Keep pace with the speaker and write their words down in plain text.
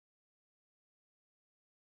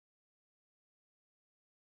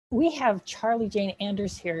we have Charlie Jane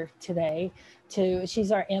Anders here today.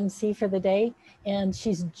 She's our MC for the day, and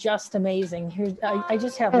she's just amazing. Here, I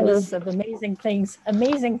just have lists of amazing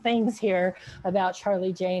things here about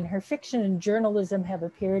Charlie Jane. Her fiction and journalism have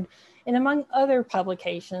appeared in, among other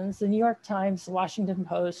publications, the New York Times, the Washington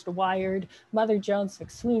Post, Wired, Mother Jones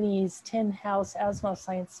McSweeney's, Tin House, Asimov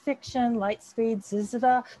Science Fiction, Lightspeed,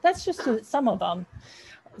 Zizida. That's just some of them.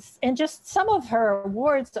 And just some of her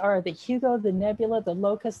awards are the Hugo, the Nebula, the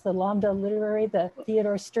Locust, the Lambda Literary, the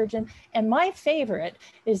Theodore Sturgeon. And my favorite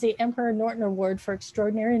is the Emperor Norton Award for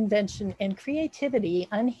Extraordinary Invention and Creativity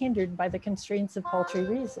Unhindered by the Constraints of Paltry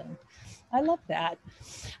Reason. I love that.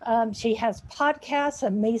 She has podcasts,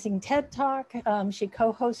 amazing TED Talk. She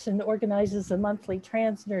co-hosts and organizes the monthly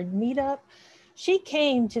Trans Nerd Meetup. She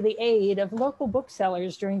came to the aid of local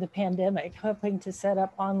booksellers during the pandemic, helping to set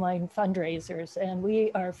up online fundraisers, and we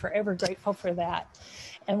are forever grateful for that.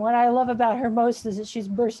 And what I love about her most is that she's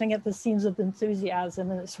bursting at the seams of enthusiasm,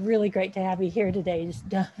 and it's really great to have you here today,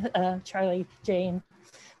 Charlie Jane.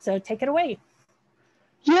 So take it away.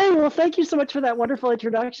 Yeah, well, thank you so much for that wonderful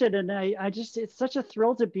introduction. And it's such a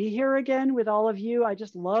thrill to be here again with all of you. I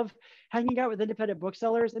just love hanging out with independent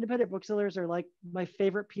booksellers. Independent booksellers are like my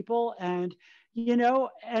favorite people. And, you know,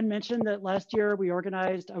 Anne mentioned that last year we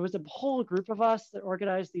organized, I was a whole group of us that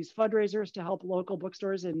organized these fundraisers to help local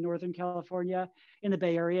bookstores in Northern California, in the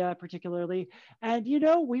Bay Area particularly. And, you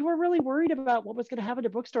know, we were really worried about what was going to happen to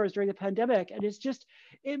bookstores during the pandemic. And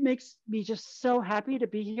it makes me just so happy to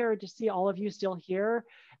be here and to see all of you still here.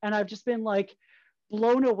 And I've just been like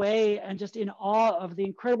blown away and just in awe of the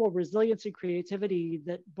incredible resilience and creativity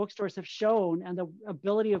that bookstores have shown, and the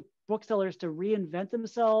ability of booksellers to reinvent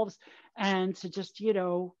themselves and to just, you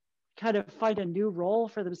know, kind of find a new role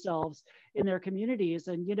for themselves in their communities.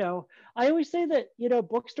 And, you know, I always say that, you know,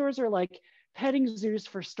 bookstores are like petting zoos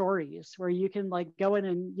for stories, where you can like go in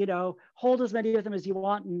and, you know, hold as many of them as you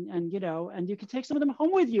want, and you know, and you can take some of them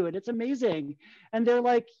home with you, and it's amazing. And they're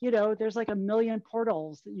like, you know, there's like a million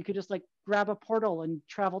portals that you could just like grab a portal and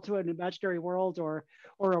travel to an imaginary world or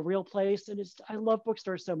a real place. And I love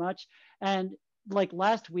bookstores so much. And like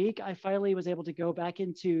last week, I finally was able to go back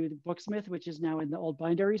into the Booksmith, which is now in the old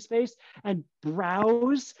bindery space, and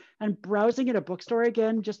browse. And browsing in a bookstore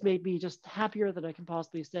again just made me just happier than I can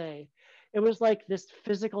possibly say. It was like this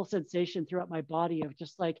physical sensation throughout my body of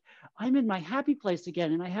just like, I'm in my happy place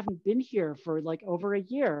again, and I haven't been here for like over a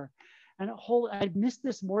year. And I missed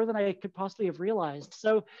this more than I could possibly have realized.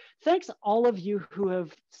 So thanks all of you who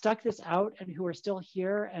have stuck this out and who are still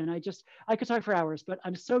here. And I could talk for hours, but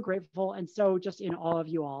I'm so grateful and so just in awe of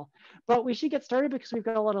you all. But we should get started because we've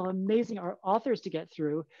got a lot of amazing authors to get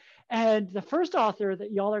through. And the first author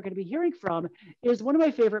that y'all are going to be hearing from is one of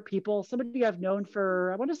my favorite people, somebody I've known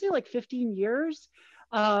for, I want to say like 15 years.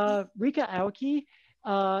 RYKA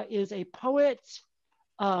AOKI is a poet,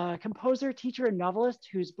 composer, teacher, and novelist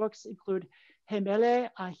whose books include He Mele,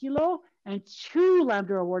 Hilo, and 2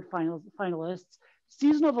 Lambda Award finalists,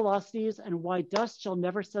 Seasonal Velocities and Why Dust Shall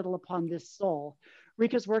Never Settle Upon This Soul.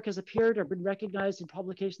 RYKA's work has appeared or been recognized in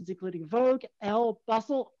publications including Vogue, Elle,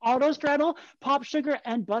 Bustle, Autostraddle, PopSugar,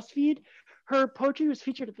 and Buzzfeed. Her poetry was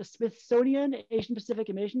featured at the Smithsonian Asian Pacific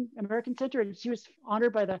American Center, and she was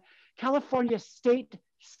honored by the California State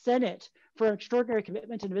Senate for an extraordinary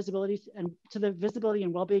commitment and visibility and to the visibility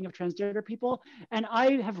and well-being of transgender people. And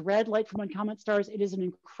I have read Light from Uncommon Stars. It is an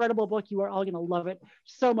incredible book. You are all going to love it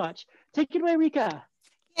so much. Take it away, RYKA.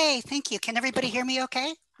 Yay, thank you. Can everybody hear me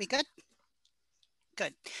okay? We good?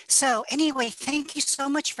 Good. So anyway, thank you so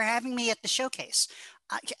much for having me at the showcase.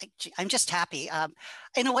 I'm just happy.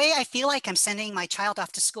 In a way, I feel like I'm sending my child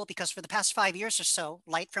off to school because for the past 5 years or so,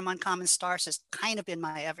 Light from Uncommon Stars has kind of been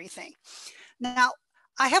my everything. Now,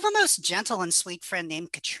 I have a most gentle and sweet friend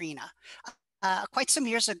named Katrina. Quite some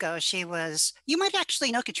years ago, you might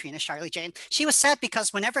actually know Katrina, Charlie Jane. She was sad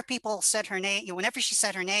because whenever people said her name, whenever she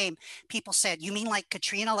said her name, people said, you mean like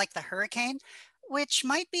Katrina, like the hurricane? Which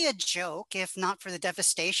might be a joke if not for the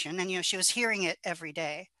devastation. And, you know, she was hearing it every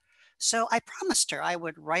day. So I promised her I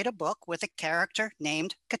would write a book with a character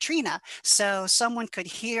named Katrina, so someone could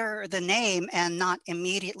hear the name and not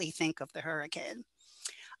immediately think of the hurricane.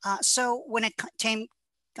 So when it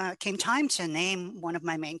came time to name one of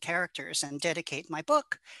my main characters and dedicate my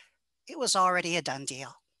book, it was already a done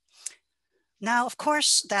deal. Now, of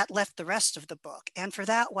course, that left the rest of the book. And for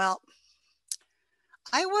that, well,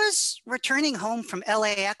 I was returning home from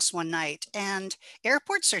LAX one night, and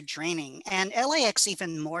airports are draining, and LAX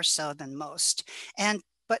even more so than most.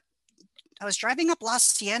 But I was driving up La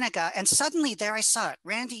Cienega and suddenly there I saw it,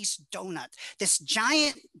 Randy's Donut, this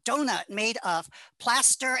giant donut made of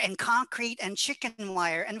plaster and concrete and chicken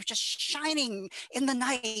wire and just shining in the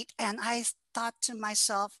night. And I thought to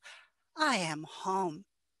myself, I am home.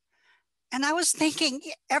 And I was thinking,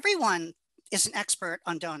 everyone is an expert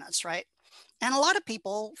on donuts, right? And a lot of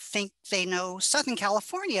people think they know Southern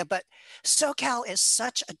California, but SoCal is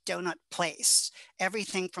such a donut place.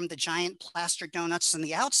 Everything from the giant plaster donuts on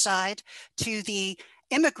the outside to the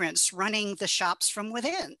immigrants running the shops from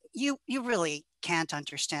within. You really can't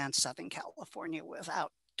understand Southern California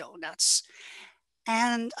without donuts.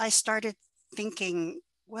 And I started thinking,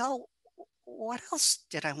 well, what else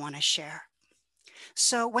did I want to share?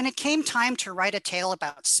 So when it came time to write a tale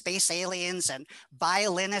about space aliens and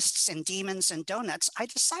violinists and demons and donuts, I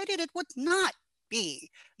decided it would not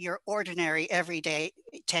be your ordinary everyday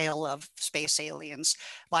tale of space aliens,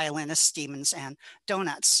 violinists, demons, and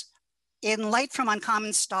donuts. In Light from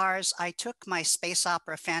Uncommon Stars, I took my space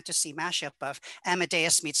opera fantasy mashup of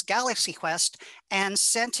Amadeus meets Galaxy Quest and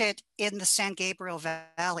sent it in the San Gabriel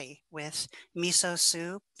Valley with miso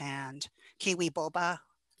soup and kiwi boba,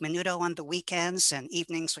 menudo on the weekends, and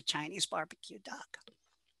evenings with Chinese barbecue duck.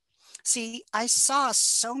 See, I saw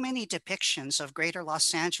so many depictions of greater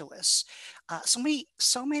Los Angeles,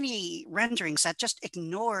 so many renderings that just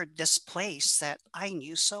ignored this place that I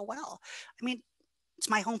knew so well. I mean, it's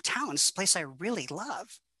my hometown, it's a place I really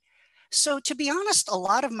love. So to be honest, a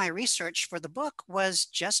lot of my research for the book was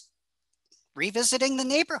just revisiting the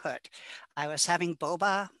neighborhood. I was having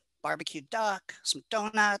boba, barbecue duck, some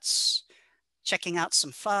donuts, checking out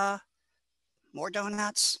some pho, more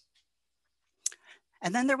donuts.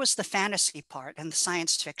 And then there was the fantasy part and the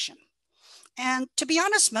science fiction. And to be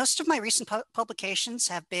honest, most of my recent publications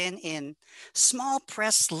have been in small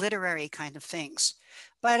press literary kind of things.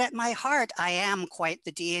 But at my heart, I am quite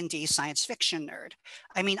the D&D science fiction nerd.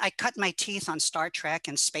 I mean, I cut my teeth on Star Trek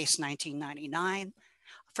and Space 1999,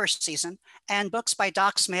 first season, and books by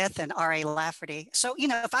Doc Smith and R.A. Lafferty. So, you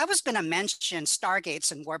know, if I was going to mention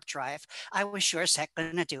Stargates and Warp Drive, I was sure as heck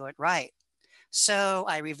going to do it right. So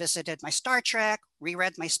I revisited my Star Trek,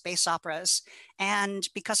 reread my space operas, and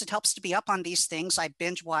because it helps to be up on these things, I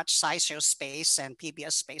binge watch SciShow Space and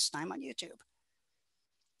PBS Space Time on YouTube.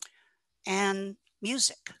 And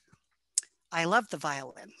music. I love the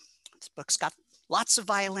violin. This book's got lots of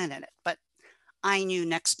violin in it, but I knew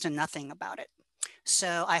next to nothing about it.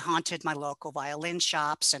 So I haunted my local violin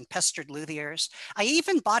shops and pestered luthiers. I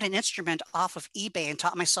even bought an instrument off of eBay and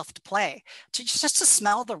taught myself to play, just to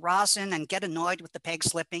smell the rosin and get annoyed with the peg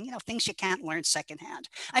slipping, you know, things you can't learn secondhand.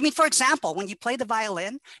 I mean, for example, when you play the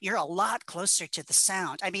violin, you're a lot closer to the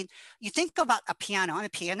sound. I mean, you think about a piano. I'm a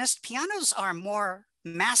pianist. Pianos are more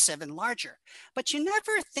massive and larger, but you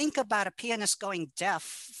never think about a pianist going deaf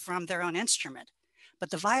from their own instrument. But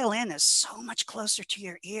the violin is so much closer to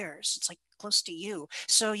your ears. It's like close to you.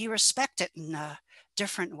 So you respect it in a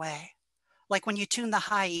different way. Like when you tune the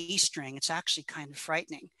high E string, it's actually kind of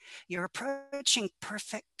frightening. You're approaching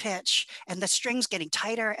perfect pitch and the string's getting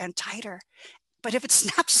tighter and tighter. But if it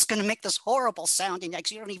snaps, it's going to make this horrible sounding like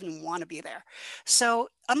you don't even want to be there. So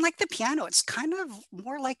unlike the piano, it's kind of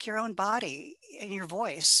more like your own body and your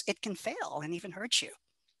voice. It can fail and even hurt you.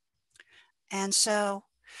 And so,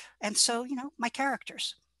 you know, my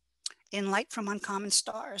characters. In Light from Uncommon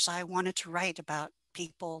Stars, I wanted to write about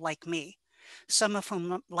people like me, some of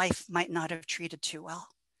whom life might not have treated too well.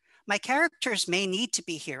 My characters may need to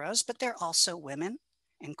be heroes, but they're also women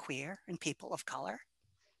and queer and people of color.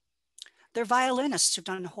 They're violinists who've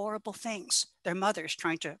done horrible things. They're mothers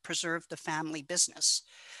trying to preserve the family business.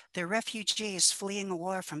 They're refugees fleeing a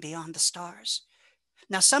war from beyond the stars.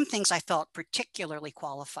 Now, some things I felt particularly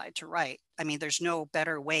qualified to write. I mean, there's no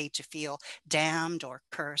better way to feel damned or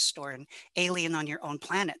cursed or an alien on your own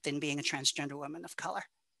planet than being a transgender woman of color.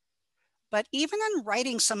 But even in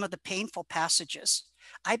writing some of the painful passages,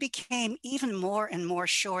 I became even more and more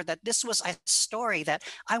sure that this was a story that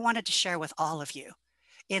I wanted to share with all of you.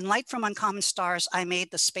 In Light from Uncommon Stars, I made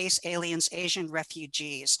the space aliens Asian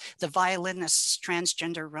refugees, the violinists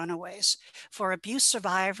transgender runaways, for abuse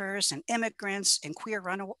survivors and immigrants and queer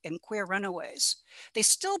runaways. They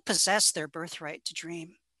still possess their birthright to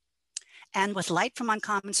dream. And with Light from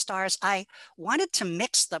Uncommon Stars, I wanted to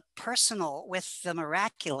mix the personal with the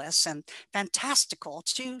miraculous and fantastical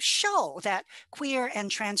to show that queer and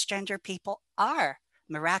transgender people are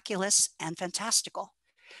miraculous and fantastical.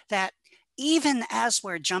 That even as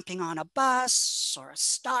we're jumping on a bus or a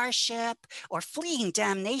starship or fleeing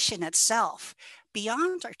damnation itself,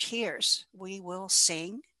 beyond our tears, we will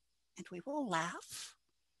sing and we will laugh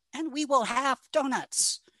and we will have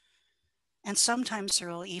donuts. And sometimes there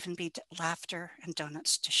will even be laughter and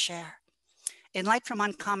donuts to share. In Light from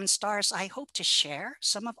Uncommon Stars, I hope to share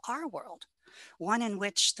some of our world, one in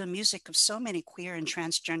which the music of so many queer and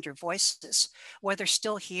transgender voices, whether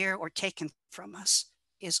still here or taken from us,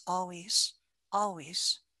 is always,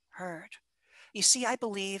 always heard. You see, I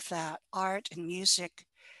believe that art and music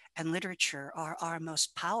and literature are our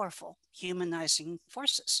most powerful humanizing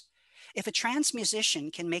forces. If a trans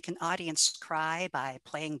musician can make an audience cry by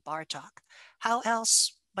playing Bartok, how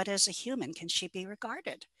else but as a human can she be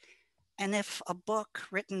regarded? And if a book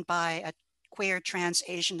written by a queer trans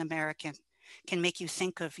Asian American can make you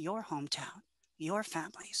think of your hometown, your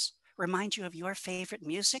families, remind you of your favorite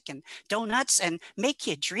music and donuts, and make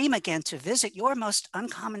you dream again to visit your most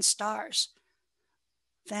uncommon stars,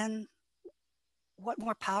 then what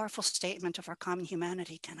more powerful statement of our common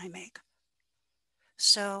humanity can I make?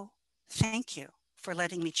 So thank you for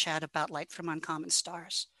letting me chat about Light from Uncommon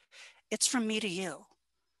Stars. It's from me to you,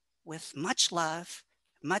 with much love,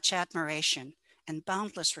 much admiration, and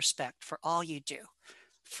boundless respect for all you do,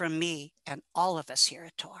 from me and all of us here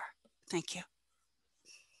at Tor. Thank you.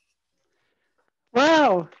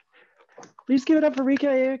 Wow. Please give it up for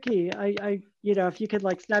RYKA AOKI. If you could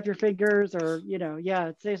like snap your fingers or,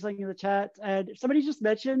 say something in the chat. And somebody just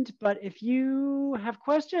mentioned, but if you have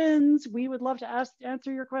questions, we would love to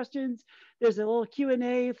answer your questions. There's a little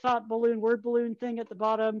Q&A, thought balloon, word balloon thing at the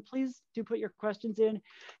bottom. Please do put your questions in.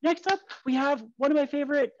 Next up, we have one of my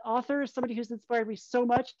favorite authors, somebody who's inspired me so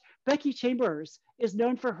much. Becky Chambers is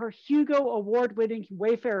known for her Hugo Award-winning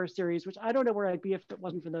Wayfarers series, which I don't know where I'd be if it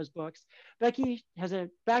wasn't for those books. Becky has a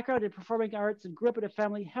background in performing arts and grew up in a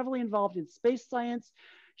family heavily involved in space science.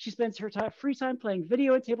 She spends her free time playing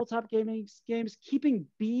video and tabletop games, keeping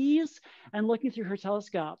bees, and looking through her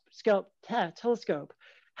telescope.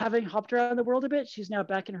 Having hopped around the world a bit, she's now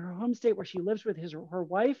back in her home state where she lives with her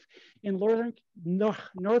wife in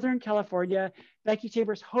Northern California. Becky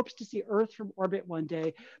Chambers hopes to see Earth from orbit one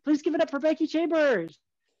day. Please give it up for Becky Chambers.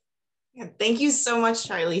 Yeah, thank you so much,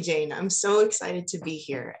 Charlie Jane. I'm so excited to be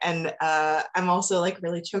here. And I'm also like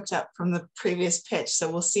really choked up from the previous pitch,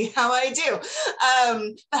 so we'll see how I do.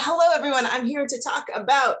 But hello, everyone. I'm here to talk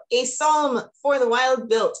about A Psalm for the Wild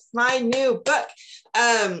Built, my new book.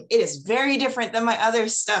 It is very different than my other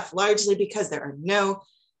stuff, largely because there are no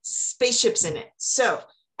spaceships in it. So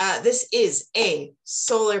this is a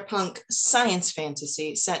solar punk science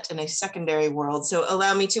fantasy set in a secondary world. So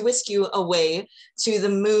allow me to whisk you away to the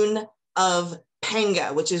moon of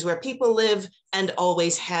Panga, which is where people live and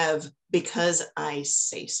always have, because I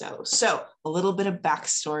say so. So a little bit of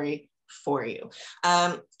backstory for you.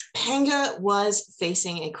 Panga was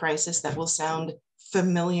facing a crisis that will sound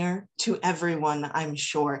familiar to everyone, I'm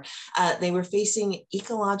sure. They were facing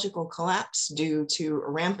ecological collapse due to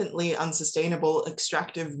rampantly unsustainable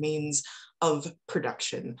extractive means of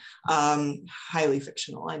production. Highly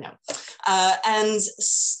fictional, I know. And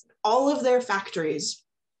all of their factories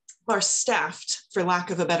are staffed, for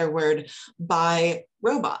lack of a better word, by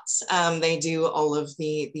robots. They do all of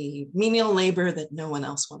the menial labor that no one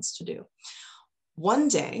else wants to do. One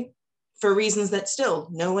day, for reasons that still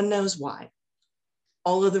no one knows why,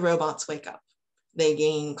 all of the robots wake up. They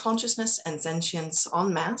gain consciousness and sentience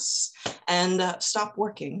en masse and stop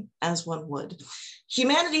working as one would.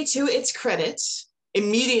 Humanity, to its credit,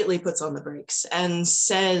 immediately puts on the brakes and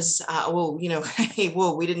says, hey,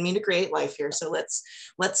 whoa, we didn't mean to create life here, so let's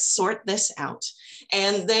sort this out.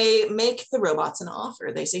 And they make the robots an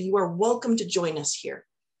offer. They say, you are welcome to join us here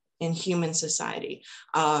in human society.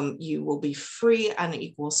 You will be free and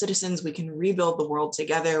equal citizens. We can rebuild the world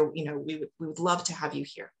together. We would love to have you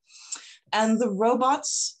here. And the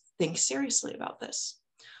robots think seriously about this,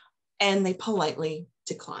 and they politely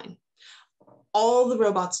decline. All the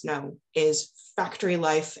robots know is factory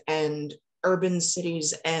life and urban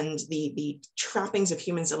cities and the trappings of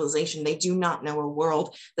human civilization. They do not know a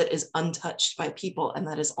world that is untouched by people, and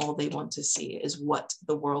that is all they want to see, is what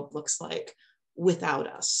the world looks like without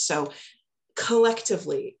us. So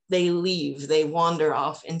collectively, they leave, they wander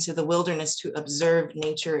off into the wilderness to observe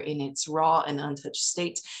nature in its raw and untouched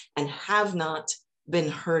state, and have not been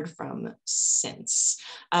heard from since.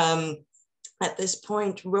 At this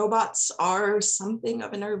point, robots are something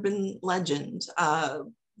of an urban legend.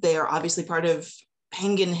 They are obviously part of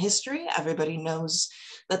Pangan history. Everybody knows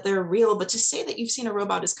that they're real, but to say that you've seen a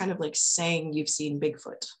robot is kind of like saying you've seen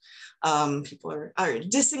Bigfoot. People are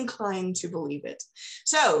disinclined to believe it.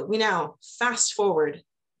 So we now fast forward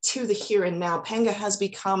to the here and now. Panga has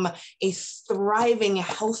become a thriving,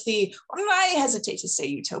 healthy, I hesitate to say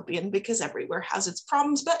utopian because everywhere has its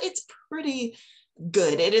problems, but it's pretty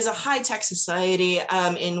good. It is a high-tech society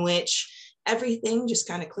in which everything just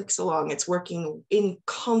kind of clicks along. It's working in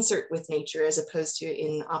concert with nature as opposed to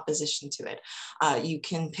in opposition to it. You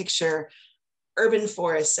can picture urban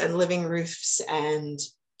forests and living roofs and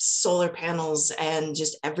solar panels, and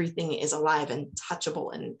just everything is alive and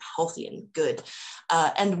touchable and healthy and good.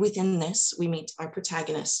 And within this, we meet our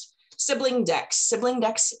protagonist, Sibling Dex. Sibling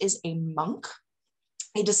Dex is a monk,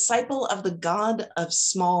 a disciple of the god of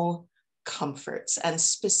small comforts. And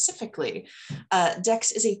specifically,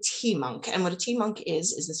 Dex is a tea monk. And what a tea monk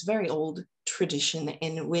is this very old tradition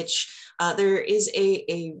in which there is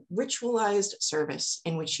a ritualized service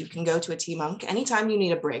in which you can go to a tea monk anytime you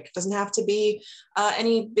need a break. It doesn't have to be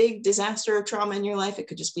any big disaster or trauma in your life. It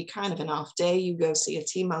could just be kind of an off day. You go see a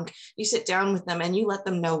tea monk, you sit down with them and you let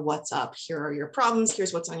them know what's up. Here are your problems.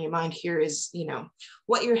 Here's what's on your mind. Here is, you know,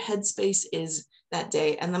 what your headspace is that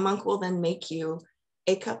day. And the monk will then make you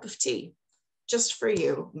a cup of tea just for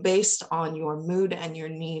you, based on your mood and your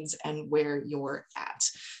needs and where you're at.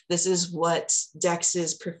 This is what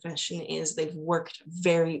Dex's profession is. They've worked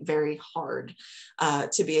very, very hard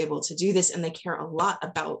to be able to do this, and they care a lot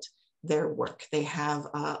about their work. They have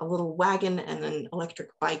a little wagon and an electric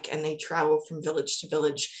bike, and they travel from village to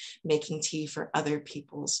village making tea for other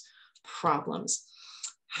people's problems.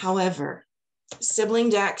 However, Sibling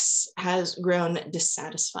Dex has grown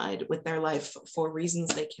dissatisfied with their life for reasons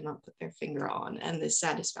they cannot put their finger on. And this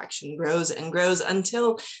satisfaction grows and grows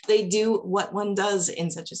until they do what one does in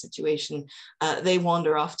such a situation. They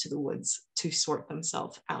wander off to the woods to sort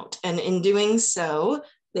themselves out. And in doing so,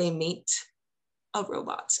 they meet a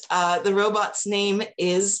robot. The robot's name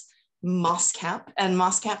is Moscap, and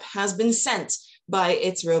Moscap has been sent by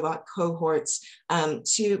its robot cohorts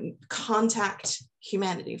to contact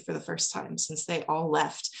humanity for the first time since they all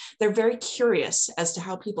left. They're very curious as to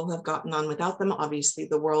how people have gotten on without them. Obviously,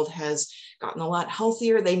 the world has gotten a lot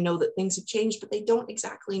healthier. They know that things have changed, but they don't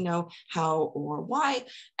exactly know how or why.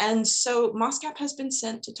 And so Moscap has been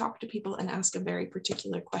sent to talk to people and ask a very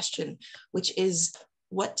particular question, which is,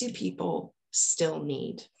 what do people still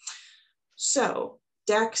need? So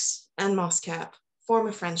Dex and Moscap form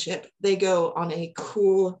a friendship. They go on a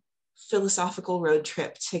cool philosophical road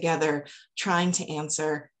trip together, trying to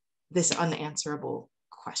answer this unanswerable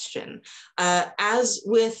question. As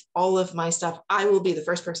with all of my stuff, I will be the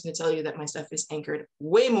first person to tell you that my stuff is anchored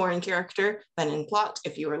way more in character than in plot.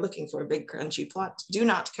 If you are looking for a big crunchy plot, do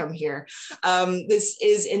not come here. This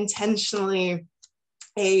is intentionally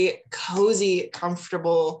a cozy,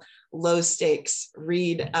 comfortable, low stakes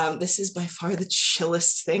read. This is by far the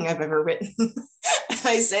chillest thing I've ever written.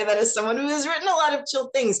 I say that as someone who has written a lot of chill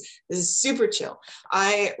things. This is super chill.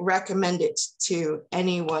 I recommend it to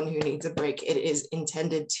anyone who needs a break. It is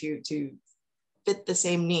intended to fit the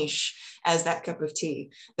same niche as that cup of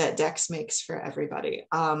tea that Dex makes for everybody.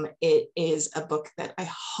 It is a book that I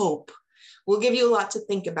hope will give you a lot to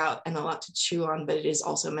think about and a lot to chew on, but it is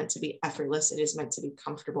also meant to be effortless. It is meant to be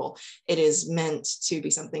comfortable. It is meant to be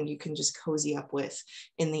something you can just cozy up with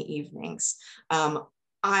in the evenings.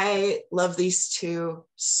 I love these two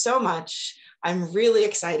so much. I'm really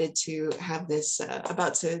excited to have this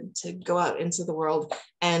about to go out into the world,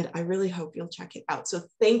 and I really hope you'll check it out. So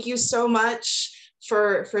thank you so much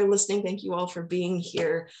for listening. Thank you all for being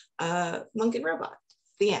here. Monk and Robot,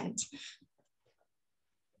 the end.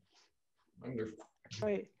 Wonderful.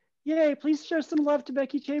 Right. Yay, please show some love to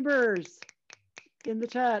Becky Chambers in the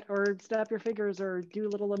chat, or snap your fingers, or do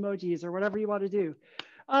little emojis, or whatever you want to do.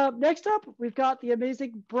 Next up, we've got the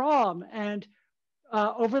amazing Brahm, and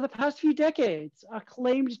over the past few decades,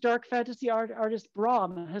 acclaimed dark fantasy artist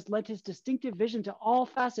Brahm has lent his distinctive vision to all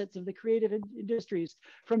facets of the creative industries,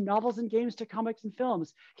 from novels and games to comics and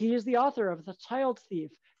films. He is the author of The Child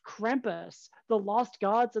Thief, Krampus, The Lost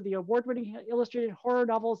Gods, and the award-winning illustrated horror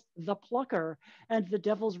novels The Plucker and The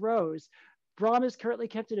Devil's Rose. Brahm is currently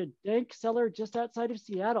kept in a dank cellar just outside of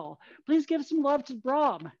Seattle. Please give some love to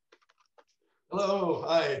Brahm. Hello,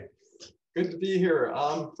 hi. Good to be here.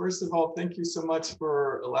 First of all, thank you so much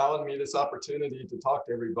for allowing me this opportunity to talk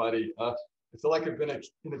to everybody. I feel like I've been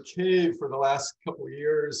in a cave for the last couple of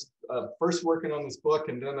years, first working on this book,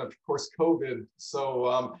 and then of course COVID.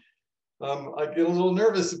 So I get a little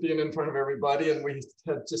nervous being in front of everybody, and we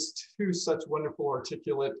had just two such wonderful,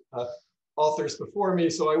 articulate authors before me,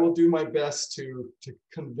 so I will do my best to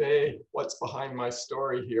convey what's behind my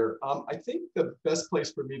story here. I think the best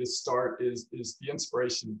place for me to start is the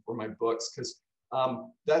inspiration for my books, because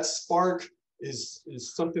that spark is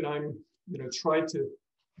something I'm trying to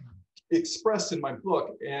express in my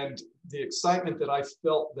book, and the excitement that I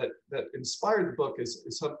felt that inspired the book is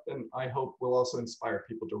something I hope will also inspire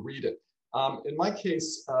people to read it. In my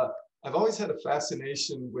case, I've always had a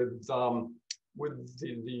fascination with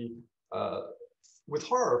the with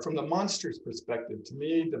horror from the monsters perspective. To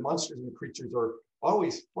me, the monsters and the creatures are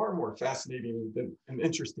always far more fascinating and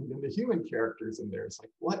interesting than the human characters in there. It's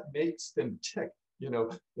like, what makes them tick? You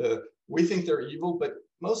know, we think they're evil, but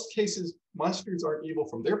most cases, monsters aren't evil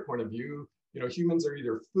from their point of view. You know, humans are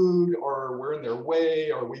either food or we're in their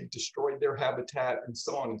way or we've destroyed their habitat and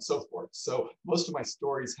so on and so forth. So most of my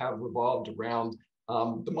stories have revolved around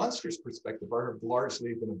the monsters' perspective, or have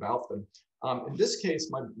largely been about them. In this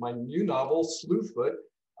case, my new novel, Slewfoot,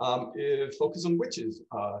 it focuses on witches.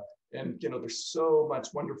 And, you know, there's so much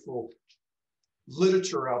wonderful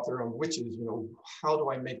literature out there on witches. You know, how do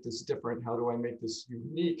I make this different? How do I make this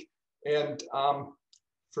unique? And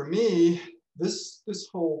for me, this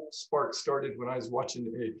whole spark started when I was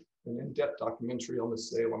watching an in-depth documentary on the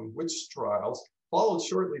Salem witch trials, followed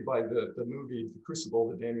shortly by the movie The Crucible,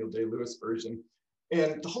 the Daniel Day-Lewis version.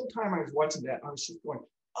 And the whole time I was watching that, I was just going,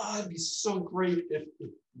 oh, it'd be so great if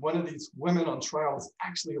one of these women on trial was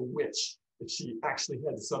actually a witch, if she actually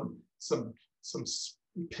had some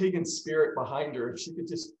pagan spirit behind her, if she could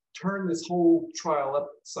just turn this whole trial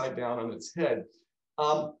upside down on its head.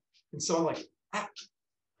 And so I'm like,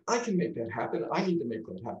 I can make that happen. I need to make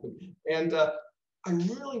that happen. And I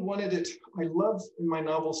really wanted it. I love in my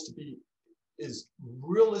novels to be as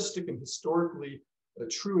realistic and historically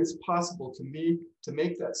true as possible to me, to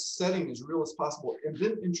make that setting as real as possible, and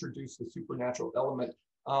then introduce the supernatural element.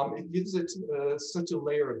 It gives it such a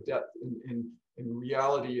layer of depth in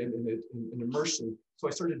reality and in immersion. So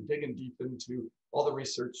I started digging deep into all the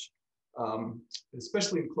research,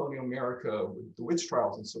 especially in colonial America with the witch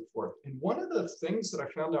trials and so forth. And one of the things that I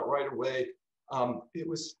found out right away, it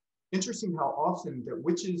was interesting how often that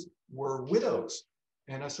witches were widows.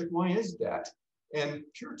 And I was like, why is that? And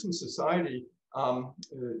Puritan society,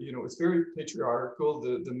 you know, it's very patriarchal.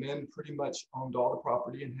 The men pretty much owned all the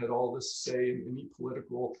property and had all the say in any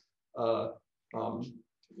political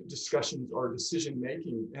discussions or decision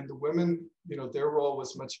making. And the women, you know, their role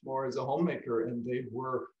was much more as a homemaker, and they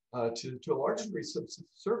were to a large degree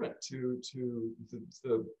subservient to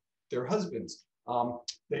their husbands.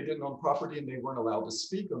 They didn't own property and they weren't allowed to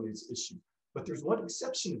speak on these issues. But there's one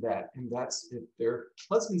exception to that, and that's if their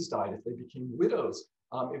husbands died, if they became widows.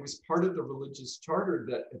 It was part of the religious charter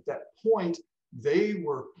that at that point, they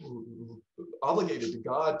were obligated to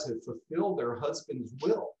God to fulfill their husband's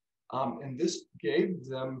will. And this gave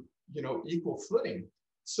them, you know, equal footing.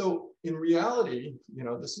 So in reality, you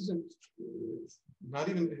know, this isn't, not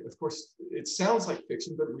even, of course, it sounds like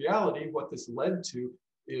fiction, but in reality, what this led to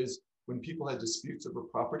is when people had disputes over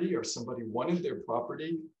property or somebody wanted their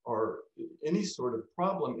property or any sort of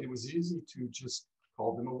problem, it was easy to just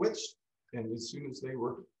call them a witch. And as soon as they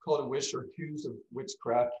were called a witch or accused of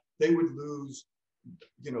witchcraft, they would lose,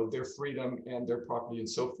 you know, their freedom and their property and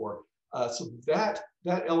so forth. So that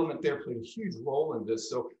element there played a huge role in this.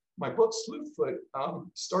 So my book Slewfoot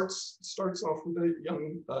starts off with a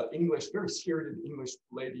young very spirited English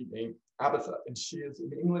lady named Abatha, and she is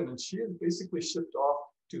in England, and she is basically shipped off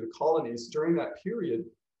to the colonies. During that period,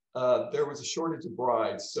 there was a shortage of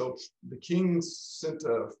brides. So the king sent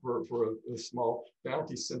for a small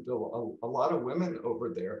bounty, sent a lot of women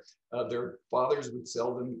over there. Their fathers would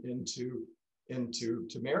sell them into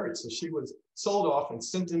marriage. So she was sold off and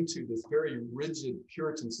sent into this very rigid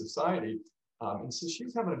Puritan society. And so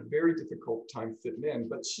she's having a very difficult time fitting in,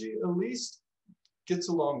 but she at least gets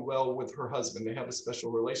along well with her husband. They have a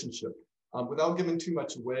special relationship. Without giving too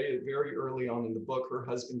much away, very early on in the book, her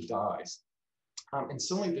husband dies. And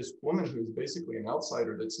suddenly this woman who's basically an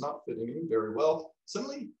outsider that's not fitting in very well,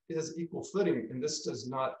 suddenly has equal footing. And this does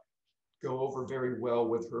not go over very well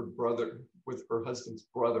with her brother, with her husband's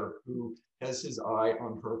brother, who has his eye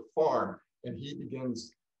on her farm. And he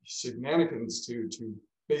begins shenanigans to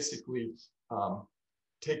basically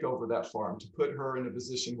take over that farm, to put her in a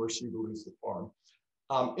position where she will lose the farm.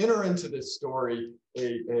 Enter into this story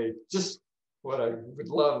just what I would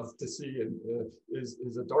love to see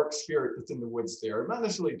is a dark spirit that's in the woods there. Not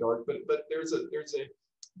necessarily dark, but there is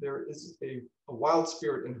a wild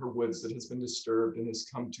spirit in her woods that has been disturbed and has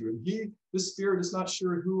come to, and this spirit is not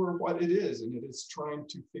sure who or what it is, and it is trying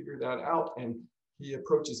to figure that out. And he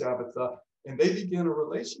approaches Abatha, and they begin a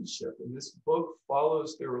relationship. And this book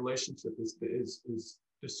follows their relationship as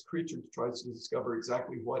this creature tries to discover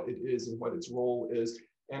exactly what it is and what its role is.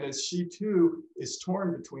 And as she too is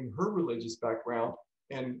torn between her religious background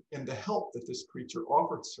and the help that this creature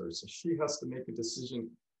offers her. So she has to make a decision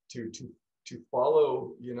to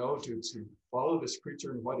follow, you know, to follow this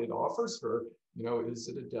creature and what it offers her. You know, is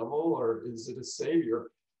it a devil or is it a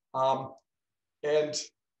savior? And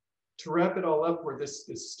to wrap it all up, where this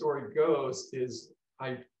story goes is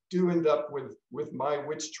I do end up with my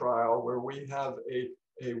witch trial, where we have a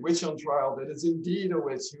witch on trial that is indeed a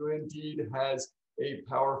witch, who indeed has a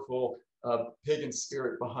powerful pagan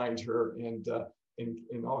spirit behind her, and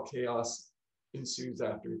all chaos ensues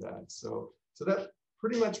after that. So that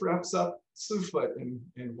pretty much wraps up Slewfoot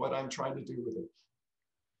and what I'm trying to do with it.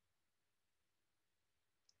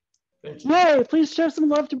 Thank you. Yay, please show some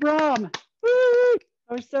love to Brom. Woo!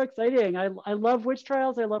 That was so exciting. I love witch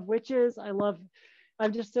trials. I love witches.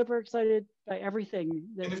 I'm just super excited by everything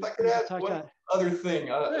that and if I could add one other thing,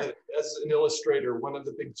 as an illustrator, one of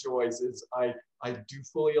the big joys is I do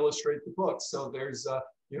fully illustrate the book. So there's,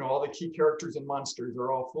 you know, all the key characters and monsters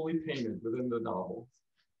are all fully painted within the novel.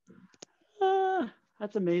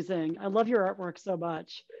 That's amazing. I love your artwork so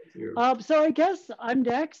much. Thank you. So I guess I'm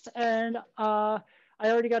next, and I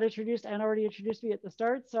already got introduced. Anne already introduced me at the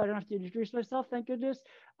start, so I don't have to introduce myself, thank goodness.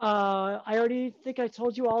 I already think I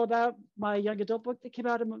told you all about my young adult book that came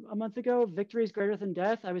out a month ago, Victory is Greater Than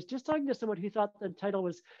Death. I was just talking to someone who thought the title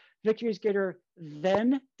was Victory is Greater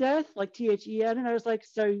Than Death, like THEN, and I was like,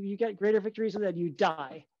 so you get greater victories and then you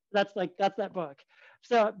die. That's that book.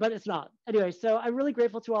 So, but it's not. Anyway, so I'm really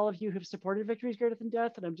grateful to all of you who've supported Victory is Greater Than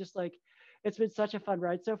Death, and I'm just like, it's been such a fun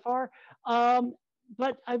ride so far.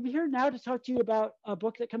 But I'm here now to talk to you about a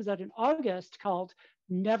book that comes out in August called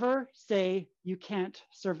Never Say You Can't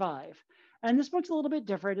Survive. And this book's a little bit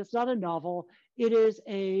different. It's not a novel. It is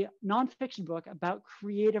a nonfiction book about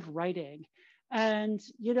creative writing. And,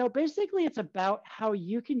 you know, basically it's about how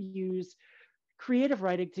you can use creative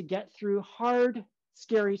writing to get through hard,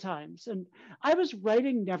 scary times. And I was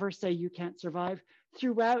writing Never Say You Can't Survive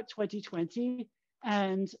throughout 2020.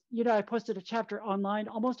 And, you know, I posted a chapter online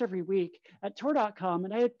almost every week at Tor.com,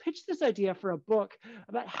 and I had pitched this idea for a book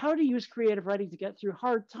about how to use creative writing to get through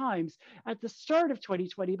hard times at the start of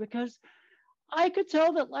 2020, because I could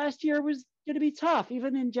tell that last year was going to be tough.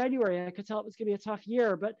 Even in January, I could tell it was going to be a tough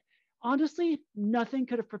year. But honestly, nothing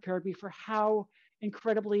could have prepared me for how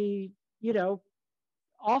incredibly, you know,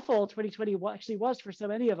 awful 2020 actually was for so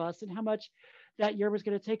many of us, and how much that year was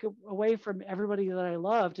going to take away from everybody that I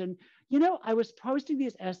loved. And, you know, I was posting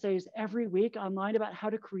these essays every week online about how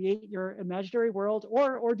to create your imaginary world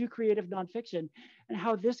or do creative nonfiction, and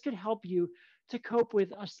how this could help you to cope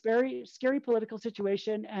with a scary political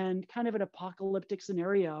situation and kind of an apocalyptic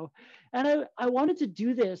scenario. And I wanted to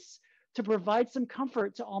do this to provide some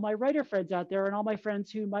comfort to all my writer friends out there and all my friends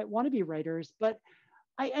who might want to be writers. But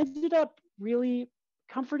I ended up really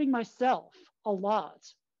comforting myself a lot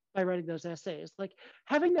by writing those essays, like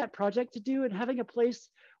having that project to do and having a place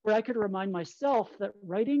where I could remind myself that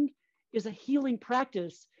writing is a healing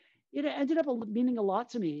practice. It ended up meaning a lot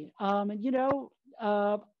to me. And, you know,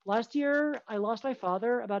 last year I lost my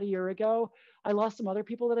father about a year ago. I lost some other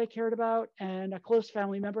people that I cared about, and a close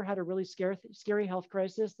family member had a really scary health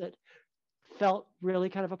crisis that felt really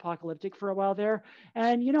kind of apocalyptic for a while there.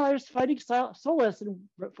 And, you know, I was finding solace in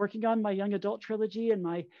working on my young adult trilogy and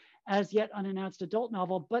my as yet unannounced adult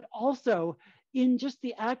novel, but also in just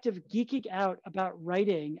the act of geeking out about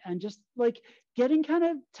writing and just like getting kind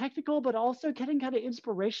of technical, but also getting kind of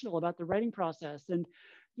inspirational about the writing process. And,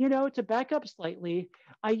 you know, to back up slightly,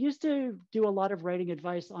 I used to do a lot of writing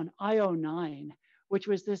advice on IO9, which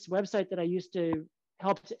was this website that I used to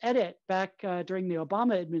help to edit back during the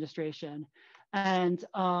Obama administration. And,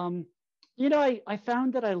 you know, I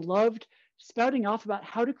found that I loved spouting off about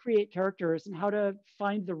how to create characters and how to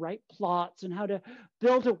find the right plots and how to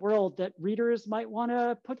build a world that readers might want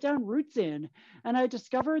to put down roots in. And I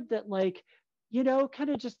discovered that, like, you know, kind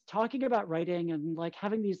of just talking about writing and like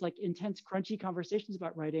having these like intense, crunchy conversations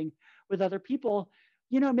about writing with other people,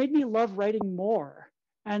 you know, made me love writing more.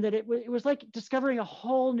 And that it was like discovering a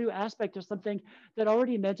whole new aspect of something that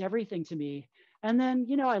already meant everything to me. And then,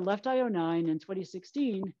 you know, I left IO9 in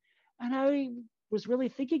 2016, and I was really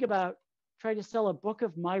thinking about trying to sell a book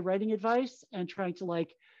of my writing advice and trying to,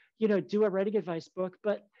 like, you know, do a writing advice book.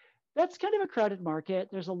 But that's kind of a crowded market.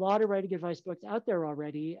 There's a lot of writing advice books out there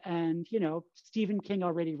already. And, you know, Stephen King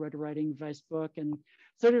already wrote a writing advice book, and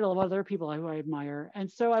so did a lot of other people who I admire. And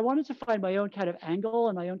so I wanted to find my own kind of angle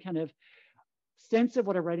and my own kind of sense of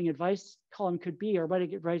what a writing advice column could be or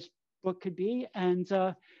writing advice book could be. And,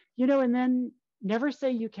 you know, and then Never Say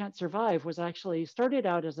You Can't Survive was actually started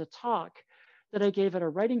out as a talk that I gave at a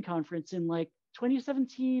writing conference in like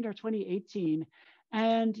 2017 or 2018.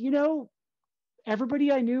 And, you know,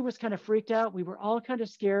 everybody I knew was kind of freaked out. We were all kind of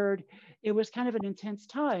scared. It was kind of an intense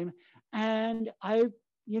time. And I,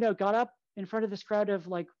 you know, got up in front of this crowd of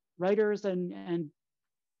like writers and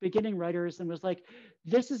beginning writers and was like,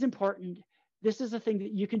 this is important. This is a thing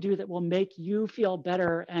that you can do that will make you feel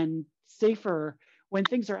better and safer when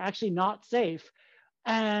things are actually not safe.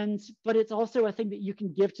 But it's also a thing that you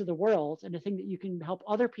can give to the world, and a thing that you can help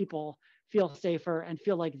other people feel safer and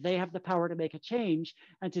feel like they have the power to make a change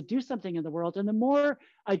and to do something in the world. And the more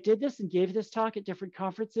I did this and gave this talk at different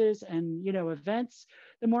conferences and, you know, events,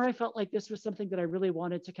 the more I felt like this was something that I really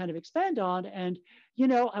wanted to kind of expand on. And, you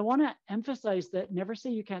know, I want to emphasize that never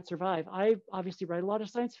say you can't survive. I obviously write a lot of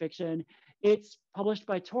science fiction. It's published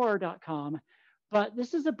by Tor.com, but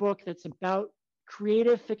this is a book that's about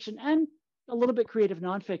creative fiction and a little bit creative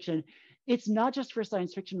nonfiction. It's not just for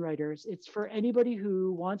science fiction writers. It's for anybody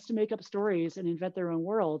who wants to make up stories and invent their own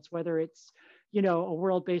worlds, whether it's, you know, a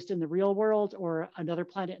world based in the real world or another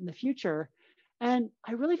planet in the future. And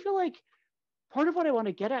I really feel like part of what I want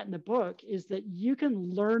to get at in the book is that you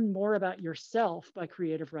can learn more about yourself by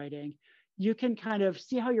creative writing. You can kind of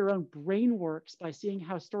see how your own brain works by seeing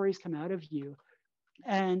how stories come out of you.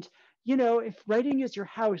 And you know, if writing is your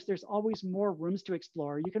house, there's always more rooms to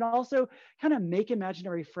explore. You can also kind of make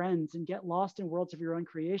imaginary friends and get lost in worlds of your own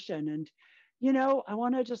creation. And, you know, I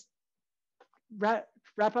want to just wrap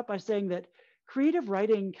up by saying that creative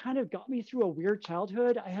writing kind of got me through a weird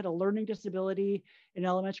childhood. I had a learning disability in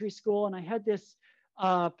elementary school, and I had this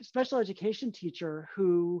special education teacher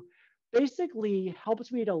who basically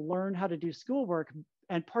helped me to learn how to do schoolwork.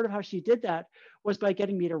 And part of how she did that was by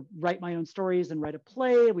getting me to write my own stories and write a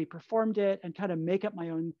play. We performed it and kind of make up my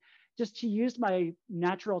own, just she used my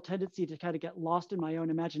natural tendency to kind of get lost in my own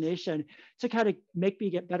imagination to kind of make me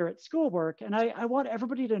get better at schoolwork. And I want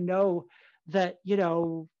everybody to know that, you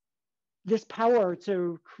know, this power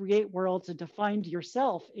to create worlds and to find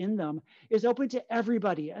yourself in them is open to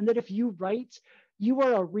everybody. And that if you write, you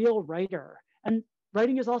are a real writer. And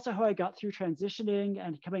writing is also how I got through transitioning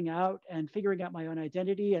and coming out and figuring out my own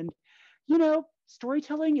identity. And, you know,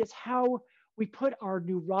 storytelling is how we put our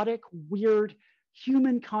neurotic, weird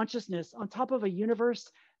human consciousness on top of a universe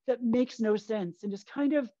that makes no sense and is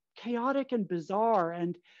kind of chaotic and bizarre.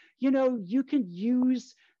 And, you know, you can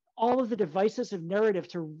use all of the devices of narrative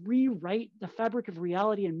to rewrite the fabric of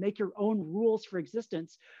reality and make your own rules for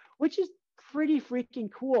existence, which is pretty freaking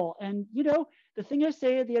cool. And, you know, the thing I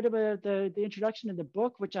say at the end of the introduction in the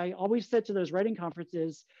book, which I always said to those writing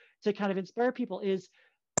conferences to kind of inspire people, is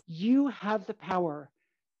you have the power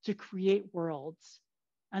to create worlds,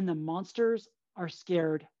 and the monsters are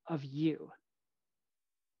scared of you.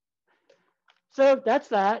 So that's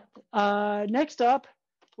that. Next up,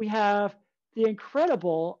 we have the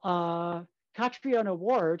incredible Catriona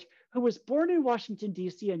Ward, who was born in Washington,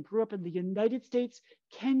 D.C. and grew up in the United States,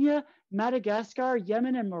 Kenya, Madagascar,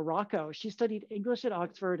 Yemen, and Morocco. She studied English at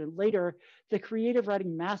Oxford and later the Creative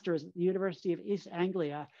Writing Masters at the University of East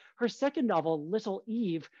Anglia. Her second novel, Little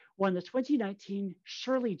Eve, won the 2019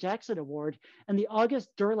 Shirley Jackson Award and the August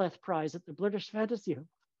Derleth Prize at the British Fantasy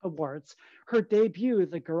Awards. Her debut,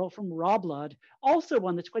 The Girl from Raw Blood, also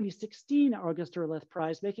won the 2016 August Derleth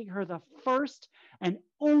Prize, making her the first and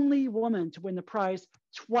only woman to win the prize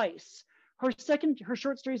twice. Her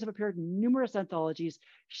short stories have appeared in numerous anthologies.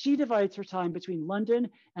 She divides her time between London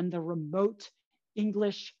and the remote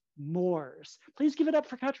English moors. Please give it up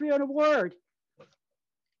for Catriona Ward.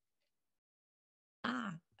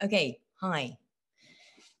 Okay, hi.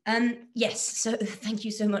 Yes, so thank you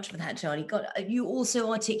so much for that, Charlie. God, you also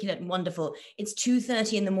articulate and wonderful. It's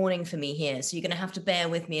 2:30 in the morning for me here, so you're going to have to bear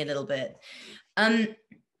with me a little bit. This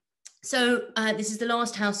is the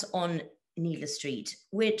last house on Needless Street,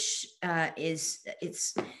 which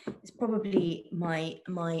it's probably my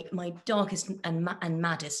darkest and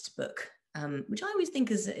maddest book, which I always think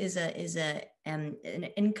is an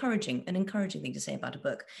encouraging thing to say about a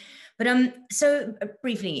book. But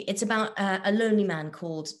briefly, it's about a lonely man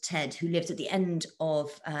called Ted who lives at the end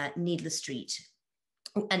of Needless Street,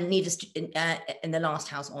 and in the last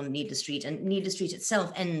house on Needless Street. And Needless Street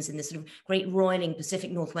itself ends in this sort of great roiling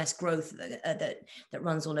Pacific Northwest growth that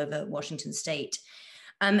runs all over Washington state.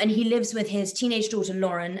 And he lives with his teenage daughter,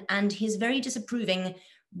 Lauren, and his very disapproving,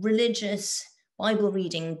 religious,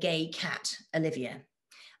 Bible-reading gay cat, Olivia,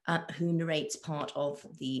 who narrates part of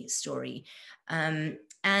the story.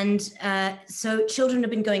 So children have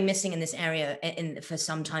been going missing in this area for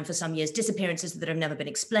some time, for some years, disappearances that have never been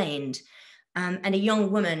explained. And a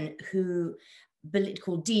young woman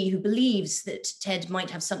called Dee, who believes that Ted might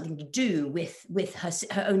have something to do with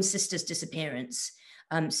her own sister's disappearance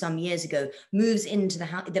some years ago, moves into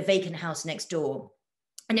the vacant house next door,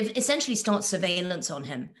 and essentially starts surveillance on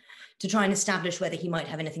him to try and establish whether he might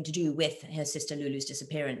have anything to do with her sister Lulu's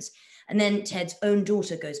disappearance. And then Ted's own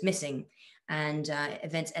daughter goes missing, and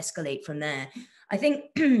events escalate from there. I think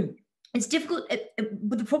it's difficult,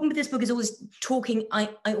 but the problem with this book is always talking. I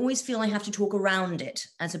always feel I have to talk around it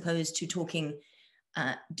as opposed to talking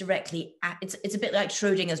directly at, it's a bit like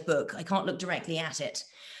Schrodinger's book. I can't look directly at it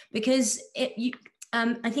because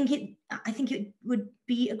I think it would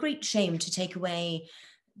be a great shame to take away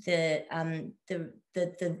the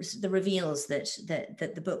reveals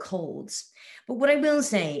that the book holds. But what I will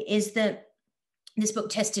say is that this book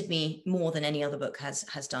tested me more than any other book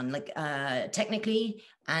has done, like technically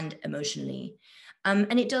and emotionally,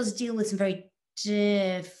 and it does deal with some very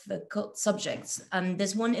difficult subjects.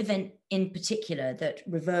 There's one event in particular that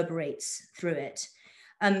reverberates through it.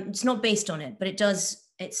 It's not based on it, but it does.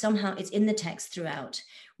 It's in the text throughout,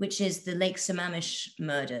 which is the Lake Sammamish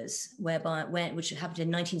murders, which happened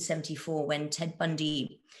in 1974 when Ted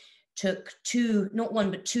Bundy took not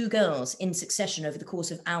one, but two girls in succession over the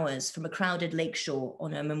course of hours from a crowded lakeshore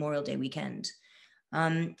on a Memorial Day weekend.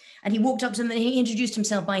 And he walked up to them and he introduced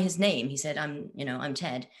himself by his name. He said, I'm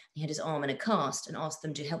Ted. He had his arm in a cast and asked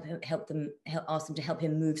them to help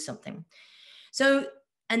him move something. So,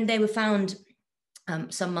 and they were found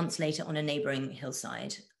some months later on a neighboring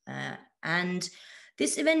hillside. And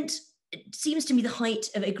this event seems to me the height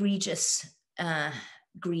of egregious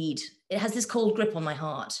greed. It has this cold grip on my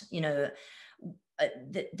heart, the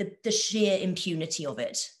sheer impunity of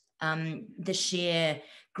it, the sheer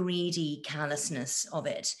greedy callousness of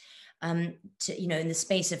it, in the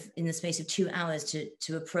space of 2 hours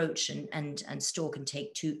to approach and stalk and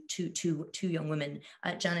take two young women,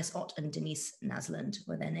 Janice Ott and Denise Nasland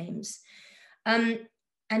were their names. And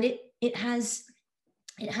it has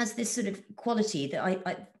this sort of quality that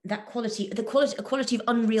a quality of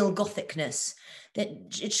unreal Gothicness that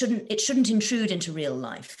it shouldn't intrude into real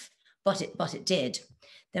life, but it did.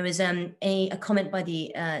 There was a comment by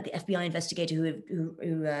the FBI investigator who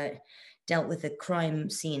dealt with the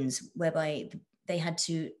crime scenes, whereby they had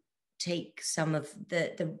to take some of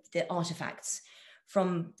the artifacts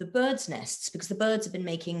from the birds' nests, because the birds have been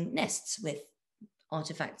making nests with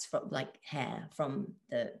artifacts from, like, hair from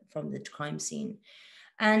the crime scene.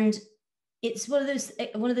 And it's one of those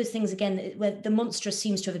things, again, where the monstrous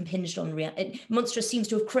seems to have impinged on reality. Monstrous seems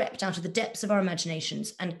to have crept out of the depths of our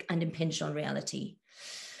imaginations and impinged on reality.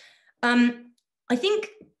 I think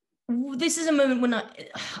this is a moment when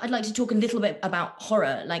I'd like to talk a little bit about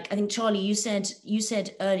horror. Like, I think, Charlie, you said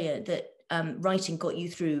earlier that writing got you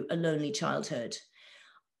through a lonely childhood.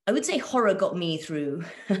 I would say horror got me through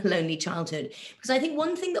a lonely childhood, because I think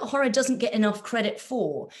one thing that horror doesn't get enough credit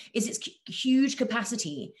for is its huge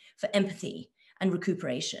capacity for empathy and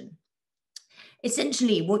recuperation.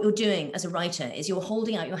 Essentially, what you're doing as a writer is you're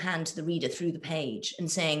holding out your hand to the reader through the page and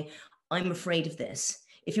saying, I'm afraid of this.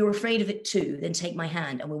 If you're afraid of it too, then take my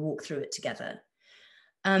hand and we'll walk through it together.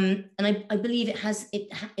 And I believe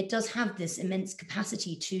it does have this immense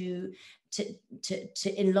capacity to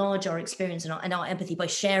enlarge our experience and our empathy by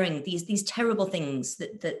sharing these terrible things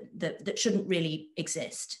that shouldn't really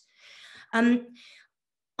exist. I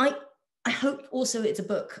hope also it's a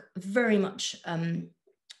book very much,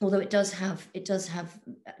 although it does have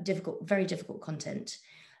very difficult content.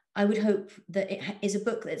 I would hope that it is a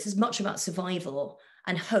book that's as much about survival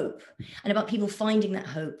and hope, and about people finding that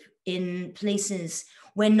hope in places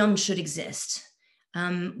where none should exist,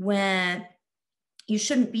 where you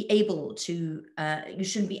shouldn't be able to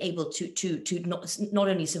not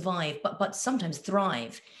only survive but sometimes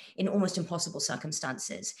thrive in almost impossible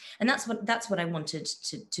circumstances. And that's what I wanted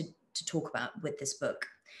to talk about with this book.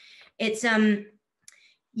 It's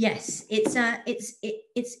yes,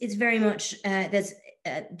 it's very much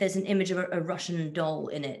there's an image of a Russian doll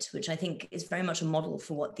in it, which I think is very much a model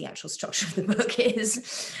for what the actual structure of the book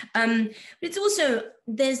is. But it's also,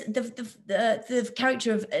 there's the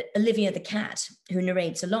character of Olivia the cat, who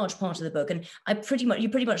narrates a large part of the book, and you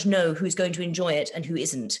pretty much know who's going to enjoy it and who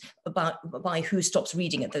isn't by who stops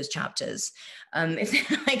reading at those chapters. If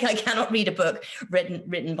like, I cannot read a book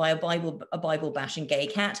written by a Bible bashing gay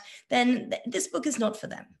cat, then this book is not for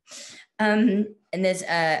them. And there's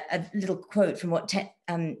a little quote from what one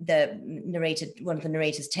of the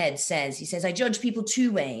narrators, Ted, says. He says, I judge people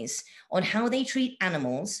two ways: on how they treat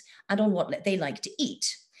animals and on what they like to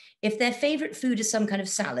eat. If their favorite food is some kind of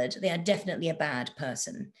salad, they are definitely a bad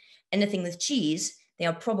person. Anything with cheese, they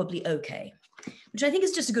are probably okay. Which I think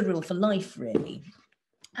is just a good rule for life, really.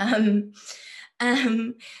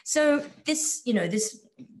 So this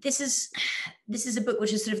is a book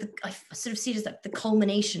which is I sort of see it as like the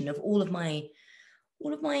culmination of all of my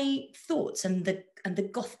thoughts and the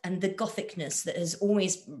Gothicness that has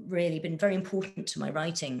always really been very important to my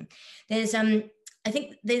writing. There's I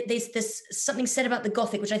think there's something said about the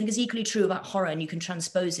Gothic, which I think is equally true about horror, and you can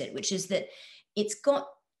transpose it, which is that it's got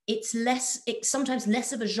it's sometimes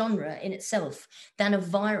less of a genre in itself than a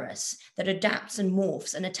virus that adapts and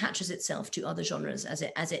morphs and attaches itself to other genres as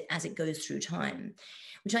it goes through time,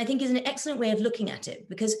 which I think is an excellent way of looking at it.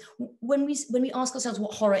 Because when we ask ourselves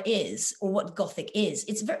what horror is or what Gothic is,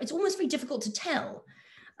 it's almost very difficult to tell.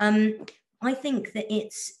 I think that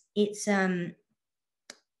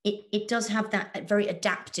it does have that very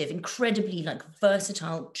adaptive, incredibly like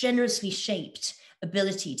versatile, generously shaped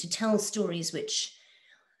ability to tell stories which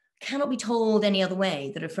cannot be told any other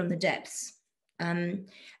way, that are from the depths. And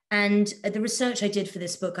the research I did for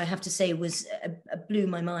this book, I have to say, blew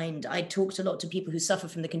my mind. I talked a lot to people who suffer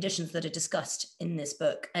from the conditions that are discussed in this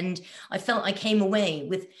book. And I felt I came away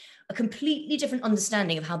with a completely different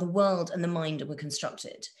understanding of how the world and the mind were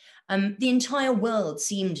constructed. The entire world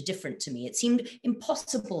seemed different to me. It seemed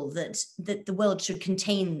impossible that the world should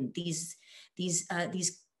contain these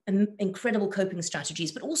incredible coping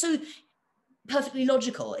strategies, but also perfectly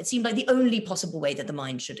logical. It seemed like the only possible way that the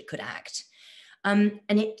mind could act. And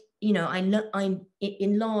it, it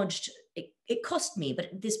enlarged, it cost me,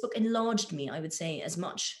 but this book enlarged me, I would say, as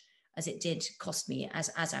much as it did cost me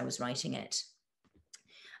as I was writing it.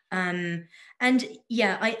 And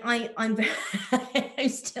yeah, I'm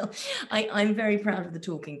I'm very proud of the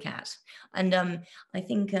talking cat. And I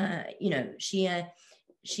think, I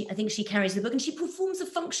think she carries the book, and she performs a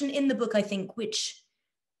function in the book, I think, which,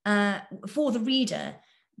 for the reader,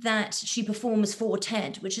 that she performs for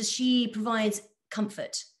Ted, which is she provides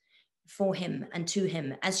comfort for him and to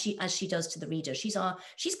him as she does to the reader. She's kind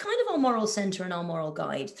of our moral center and our moral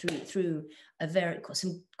guide through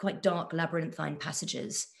some quite dark labyrinthine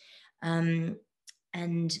passages. And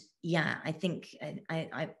yeah, I think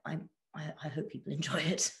I hope people enjoy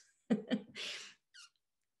it.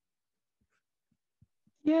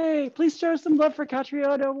 Yay! Please show some love for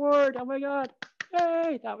Catriona Award. Oh my God.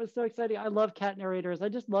 Yay, that was so exciting. I love cat narrators. I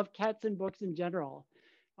just love cats in books in general.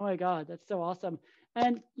 Oh my God, that's so awesome.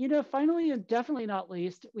 And, finally, and definitely not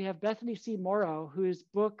least, we have Bethany C. Morrow, whose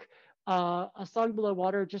book, A Song Below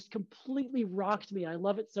Water, just completely rocked me. I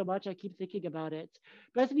love it so much. I keep thinking about it.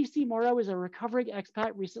 Bethany C. Morrow is a recovering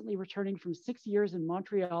expat recently returning from 6 years in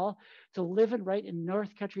Montreal to live and write in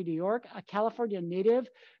North Country, New York. A California native,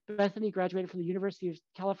 Bethany graduated from the University of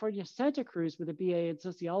California, Santa Cruz with a BA in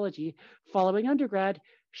sociology. Following undergrad,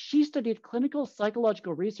 she studied clinical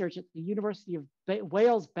psychological research at the University of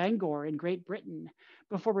Wales, Bangor in Great Britain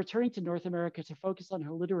before returning to North America to focus on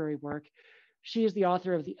her literary work. She is the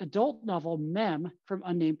author of the adult novel Mem from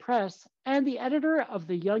Unnamed Press and the editor of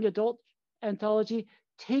the young adult anthology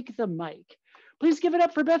Take the Mic. Please give it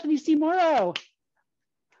up for Bethany C. Morrow.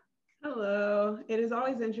 Hello. It is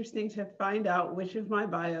always interesting to find out which of my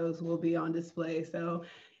bios will be on display. So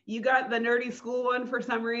you got the nerdy school one for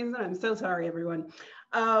some reason. I'm so sorry, everyone.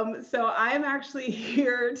 So I'm actually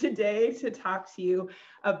here today to talk to you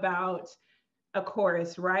about A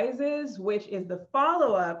Chorus Rises, which is the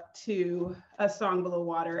follow-up to A Song Below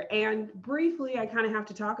Water. And briefly, I kind of have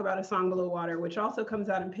to talk about A Song Below Water, which also comes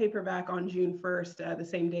out in paperback on June 1st, the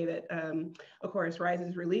same day that A Chorus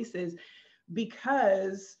Rises releases,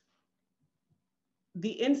 because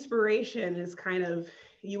the inspiration is kind of,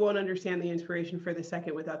 you won't understand the inspiration for the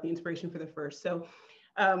second without the inspiration for the first. So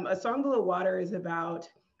A Song Below Water is about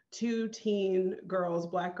two teen girls,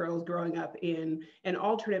 Black girls, growing up in an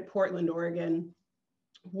alternate Portland, Oregon,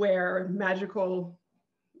 where magical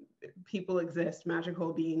people exist,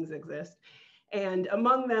 magical beings exist. And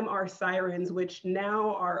among them are sirens, which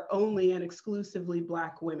now are only and exclusively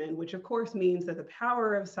Black women, which of course means that the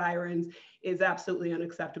power of sirens is absolutely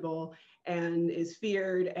unacceptable and is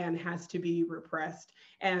feared and has to be repressed.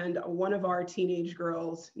 And one of our teenage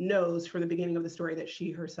girls knows from the beginning of the story that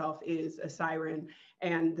she herself is a siren.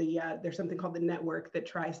 And there's something called the network that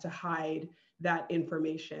tries to hide that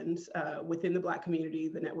information within the Black community.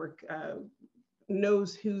 The network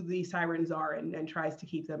knows who the sirens are and tries to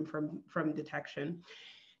keep them from detection.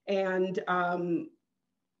 And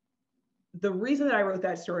the reason that I wrote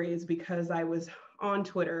that story is because I was on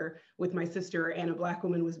Twitter with my sister, and a Black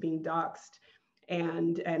woman was being doxxed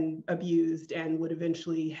and abused and would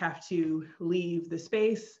eventually have to leave the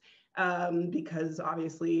space because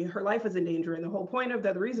obviously her life was in danger. And the whole point of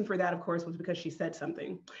the reason for that, of course, was because she said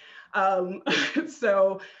something.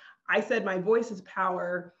 So I said my voice is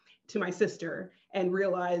power to my sister and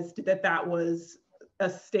realized that that was a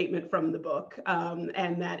statement from the book,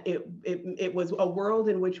 and that it was a world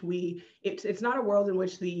in which it's not a world in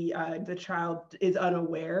which the child is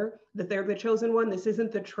unaware that they're the chosen one. This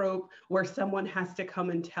isn't the trope where someone has to come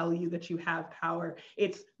and tell you that you have power.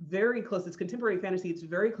 It's very close. It's contemporary fantasy. It's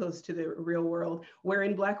very close to the real world,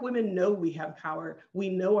 wherein Black women know we have power. We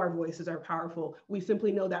know our voices are powerful. We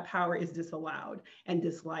simply know that power is disallowed and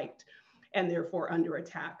disliked, and therefore under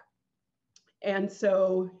attack. And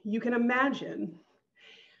so you can imagine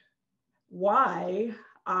why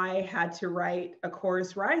I had to write A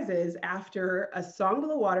Chorus Rises after A Song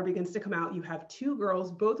Below Water begins to come out. You have two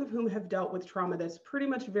girls, both of whom have dealt with trauma that's pretty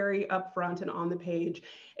much very upfront and on the page.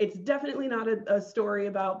 It's definitely not a story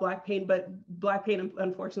about Black pain, but Black pain,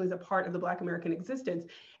 unfortunately, is a part of the Black American existence.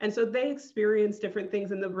 And so they experience different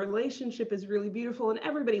things, and the relationship is really beautiful, and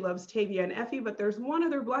everybody loves Tavia and Effie, but there's one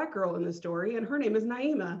other Black girl in the story, and her name is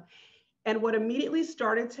Naima. And what immediately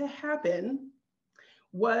started to happen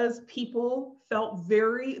was people felt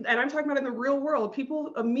very, and I'm talking about in the real world,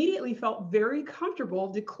 people immediately felt very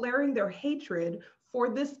comfortable declaring their hatred for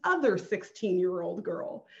this other 16-year-old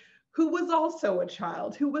girl who was also a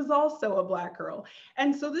child, who was also a Black girl.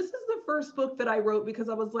 And so this is the first book that I wrote because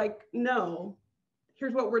I was like, no,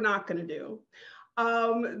 here's what we're not gonna do.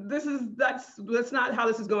 That's not how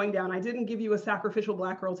this is going down. I didn't give you a sacrificial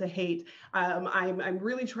Black girl to hate. I'm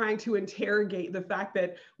really trying to interrogate the fact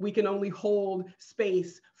that we can only hold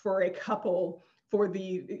space for a couple, for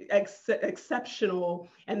the exceptional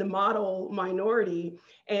and the model minority.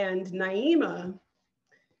 And Naima,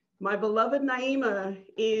 my beloved Naima,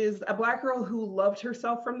 is a Black girl who loved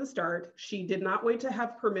herself from the start. She did not wait to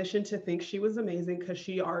have permission to think she was amazing because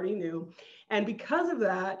she already knew. And because of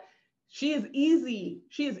that, she is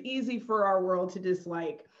easy for our world to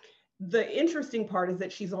dislike. The interesting part is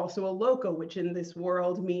that she's also a loco, which in this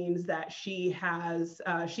world means that she's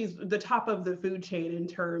the top of the food chain in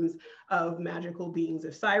terms of magical beings.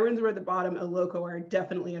 If sirens are at the bottom, a loco are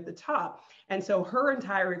definitely at the top. And so her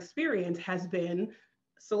entire experience has been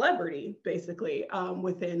celebrity, basically,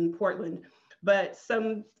 within Portland. But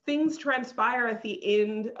some things transpire at the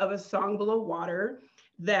end of A Song Below Water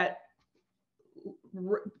that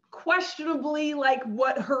questionably like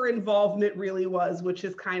what her involvement really was, which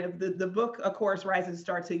is kind of the book, A Chorus Rises,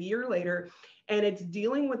 starts a year later, and it's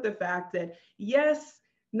dealing with the fact that, yes,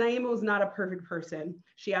 Naima was not a perfect person.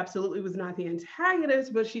 She absolutely was not the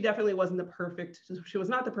antagonist, but she definitely wasn't she was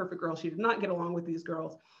not the perfect girl. She did not get along with these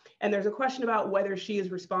girls. And there's a question about whether she is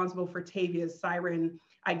responsible for Tavia's siren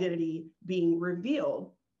identity being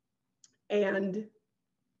revealed. And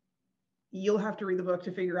you'll have to read the book to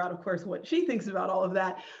figure out, of course, what she thinks about all of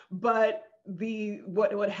that. But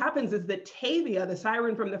what happens is that Tavia, the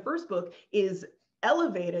siren from the first book, is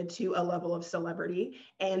elevated to a level of celebrity.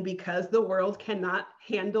 And because the world cannot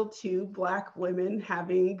handle two Black women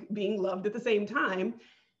being loved at the same time,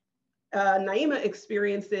 Naima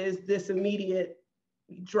experiences this immediate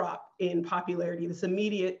drop in popularity, this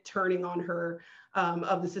immediate turning on her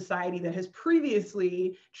of the society that has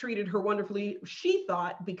previously treated her wonderfully, she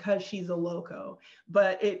thought, because she's a loco.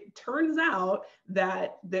 But it turns out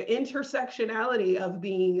that the intersectionality of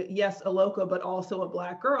being, yes, a loco, but also a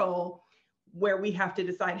Black girl, where we have to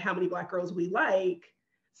decide how many Black girls we like,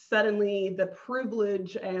 suddenly the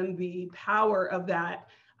privilege and the power of that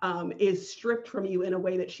is stripped from you in a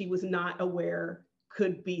way that she was not aware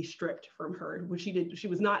could be stripped from her. She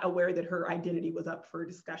was not aware that her identity was up for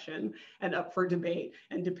discussion and up for debate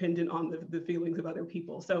and dependent on the feelings of other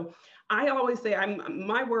people. So I always say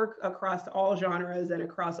my work across all genres and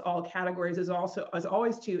across all categories is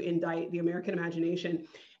always to indict the American imagination.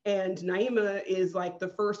 And Naima is like the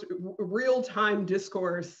first real-time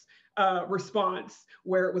discourse response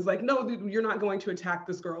where it was like, no, you're not going to attack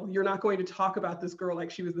this girl. You're not going to talk about this girl like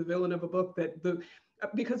she was the villain of a book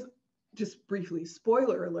because just briefly,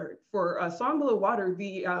 spoiler alert, for A Song Below Water,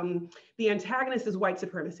 the antagonist is white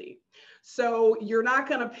supremacy. So you're not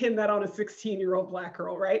gonna pin that on a 16-year-old Black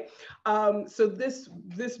girl, right? So this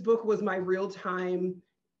book was my real-time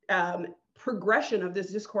progression of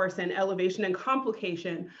this discourse and elevation and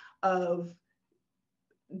complication of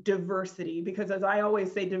diversity. Because as I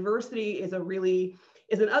always say, diversity is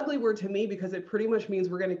an ugly word to me because it pretty much means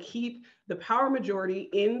we're gonna keep the power majority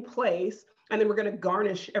in place and then we're going to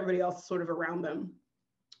garnish everybody else sort of around them.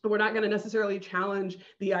 We're not going to necessarily challenge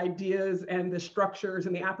the ideas and the structures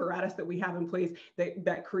and the apparatus that we have in place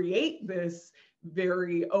that create this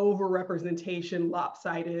very over-representation,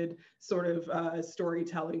 lopsided sort of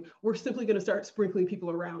storytelling. We're simply going to start sprinkling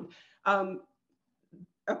people around.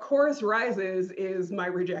 A Chorus Rises is my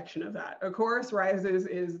rejection of that. A Chorus Rises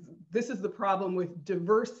this is the problem with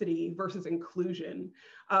diversity versus inclusion.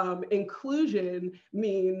 Inclusion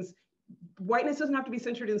means whiteness doesn't have to be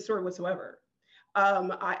centered in the story whatsoever.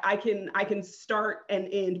 I can start and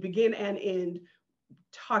end, begin and end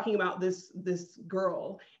talking about this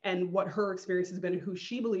girl and what her experience has been and who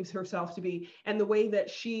she believes herself to be, and the way that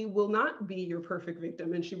she will not be your perfect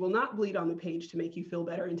victim, and she will not bleed on the page to make you feel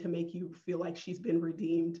better and to make you feel like she's been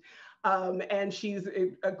redeemed. And she's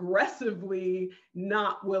aggressively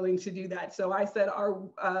not willing to do that. So I said,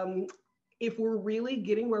 if we're really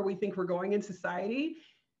getting where we think we're going in society,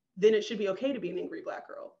 then it should be okay to be an angry Black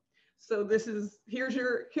girl. So here's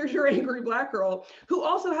your angry Black girl who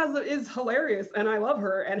also is hilarious, and I love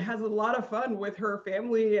her, and has a lot of fun with her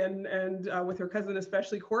family and with her cousin,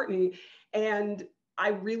 especially Courtney. And I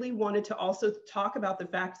really wanted to also talk about the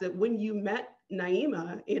fact that when you met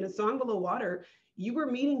Naima in A Song Below Water, you were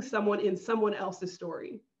meeting someone in someone else's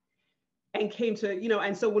story, and came to,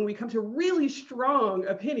 and so when we come to really strong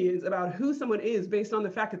opinions about who someone is based on the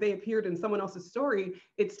fact that they appeared in someone else's story,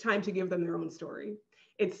 it's time to give them their own story.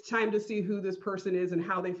 It's time to see who this person is and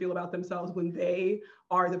how they feel about themselves when they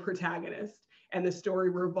are the protagonist and the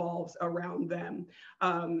story revolves around them.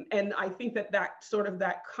 And I think that sort of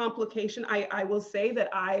that complication, I will say that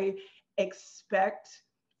I expect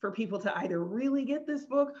for people to either really get this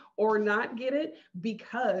book or not get it,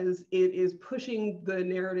 because it is pushing the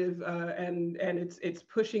narrative and it's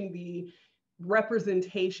pushing the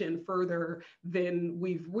representation further than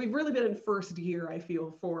we've really been in first gear, I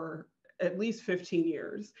feel, for at least 15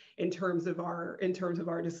 years in terms of our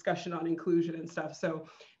discussion on inclusion and stuff. So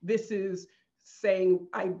this is saying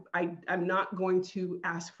I'm not going to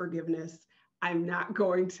ask forgiveness. I'm not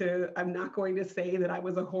going to say that I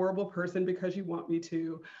was a horrible person because you want me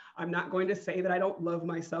to. I'm not going to say that I don't love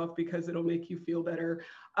myself because it'll make you feel better.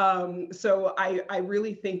 So I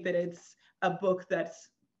really think that it's a book that's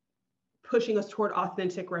pushing us toward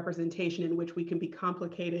authentic representation, in which we can be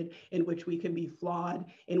complicated, in which we can be flawed,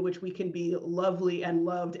 in which we can be lovely and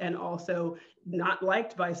loved and also not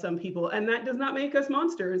liked by some people. And that does not make us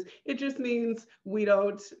monsters. It just means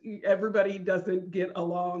everybody doesn't get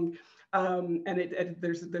along. And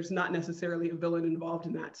there's not necessarily a villain involved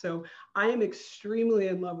in that. So I am extremely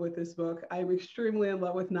in love with this book. I'm extremely in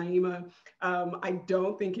love with Naima. I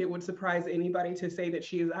don't think it would surprise anybody to say that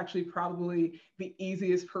she is actually probably the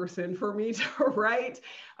easiest person for me to write.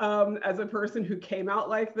 As a person who came out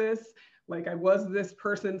like this, like I was this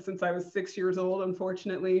person since I was 6 years old,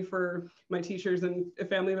 unfortunately, for my teachers and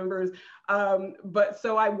family members. But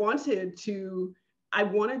so I wanted to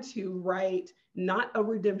write not a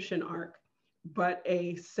redemption arc, but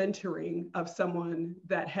a centering of someone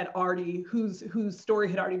that had already, whose story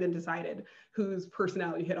had already been decided, whose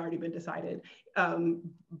personality had already been decided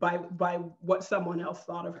by what someone else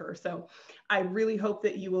thought of her. So I really hope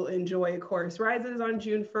that you will enjoy Chorus Rises on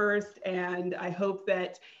June 1st. And I hope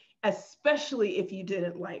that, especially if you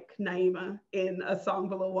didn't like Naima in A Song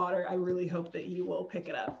Below Water, I really hope that you will pick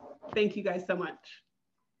it up. Thank you guys so much.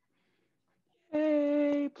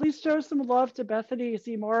 Hey, please show some love to Bethany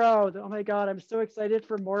Seymour. Oh my God, I'm so excited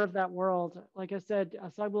for more of that world. Like I said, A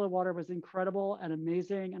Song Below Water was incredible and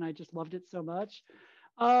amazing, and I just loved it so much.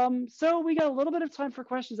 So we got a little bit of time for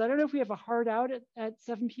questions. I don't know if we have a hard out at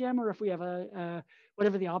 7 p.m. or if we have a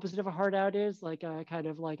whatever the opposite of a hard out is, like a kind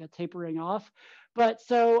of like a tapering off. But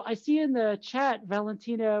so I see in the chat,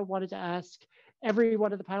 Valentina wanted to ask every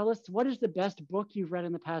one of the panelists, what is the best book you've read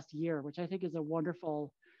in the past year, which I think is a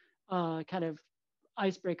wonderful kind of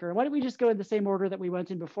icebreaker. Why don't we just go in the same order that we went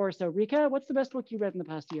in before? So RYKA, what's the best book you read in the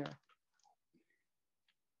past year?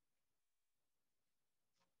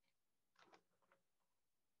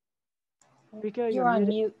 RYKA, you're on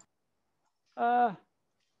mute.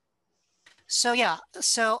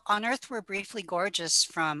 So On Earth We're Briefly Gorgeous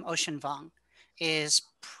from Ocean Vuong is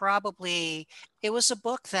probably, it was a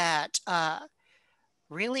book that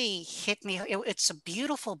really hit me. It's a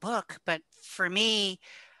beautiful book, but for me,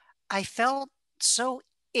 I felt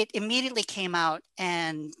it immediately came out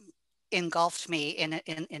and engulfed me in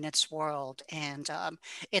its world. And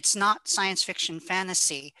it's not science fiction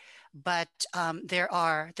fantasy, but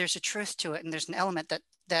there's a truth to it, and there's an element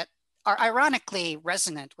that are ironically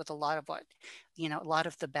resonant with a lot of a lot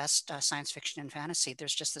of the best science fiction and fantasy.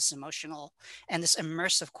 There's just this emotional and this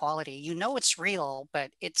immersive quality. It's real,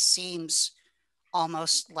 but it seems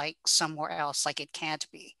almost like somewhere else, like it can't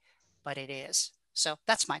be, but it is. So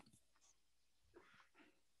that's mine.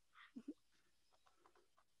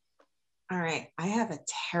 All right, I have a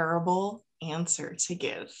terrible answer to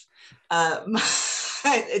give.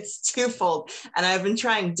 it's twofold. And I've been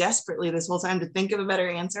trying desperately this whole time to think of a better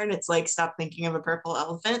answer. And it's like, stop thinking of a purple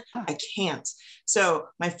elephant. I can't. So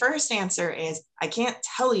my first answer is, I can't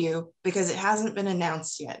tell you because it hasn't been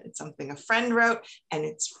announced yet. It's something a friend wrote and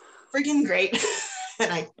it's friggin' great.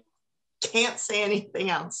 And I can't say anything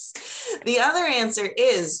else. The other answer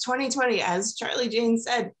is 2020, as Charlie Jane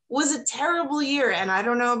said, was a terrible year. And I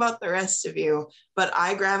don't know about the rest of you, but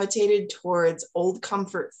I gravitated towards old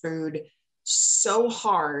comfort food so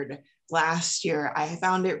hard last year. I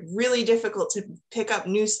found it really difficult to pick up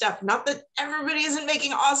new stuff. Not that everybody isn't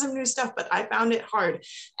making awesome new stuff, but I found it hard.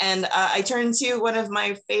 And I turned to one of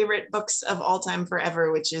my favorite books of all time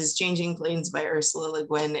forever, which is Changing Planes by Ursula Le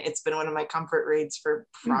Guin. It's been one of my comfort reads for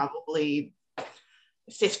probably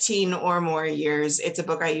 15 or more years. It's a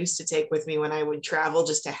book I used to take with me when I would travel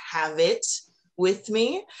just to have it with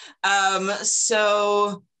me.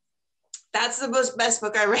 So that's the best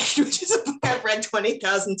book I read, which is a book I've read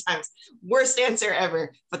 20,000 times. Worst answer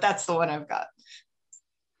ever, but that's the one I've got.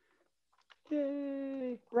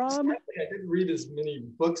 Yay, Rom. I didn't read as many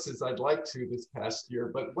books as I'd like to this past year,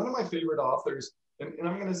 but one of my favorite authors, and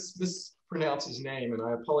I'm going to mispronounce his name, and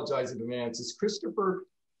I apologize in advance, is Christopher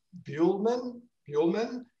Buehlman.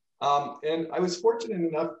 And I was fortunate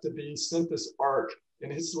enough to be sent this arc in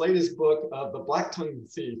his latest book, The Black-Tongued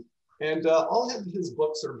Thief. And all of his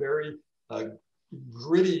books are very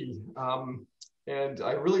gritty, and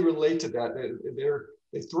I really relate to that.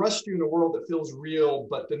 They thrust you in a world that feels real,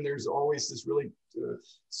 but then there's always this really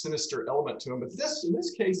sinister element to them. But in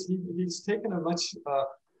this case, he's taken a much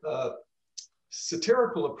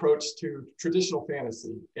satirical approach to traditional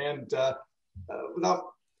fantasy, and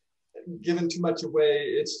without giving too much away,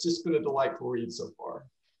 it's just been a delightful read so far.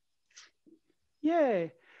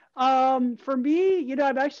 Yay. For me,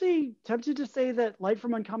 I'm actually tempted to say that Light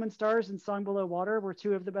from Uncommon Stars and Song Below Water were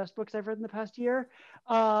two of the best books I've read in the past year.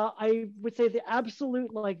 I would say the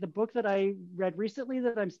absolute, the book that I read recently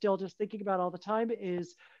that I'm still just thinking about all the time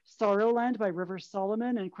is Sorrowland by Rivers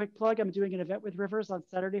Solomon. And quick plug, I'm doing an event with Rivers on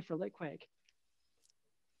Saturday for Litquake.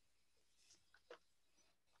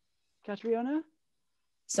 Catriona?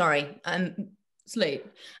 Sorry, it's late.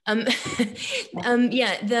 Yeah,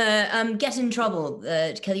 the Get in Trouble,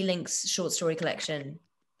 the Kelly Link's short story collection,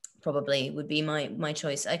 probably would be my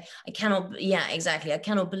choice. I cannot, yeah, exactly. I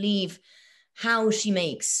cannot believe how she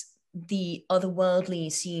makes the otherworldly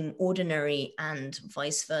seem ordinary and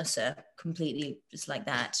vice versa, completely just like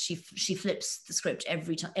that. She flips the script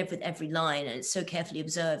every time, every line, and it's so carefully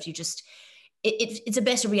observed. You just, it's a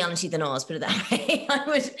better reality than ours, put it that way. I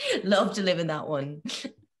would love to live in that one.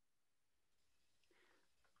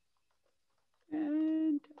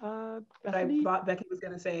 And that I thought Becky was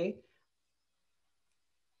going to say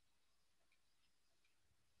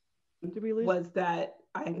was that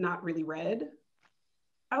I have not really read.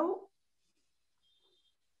 Oh,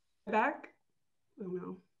 back? Oh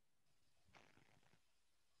no.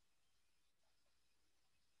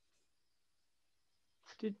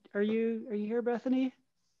 Are you here, Bethany?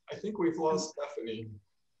 I think we've lost Stephanie.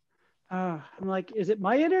 I'm like, is it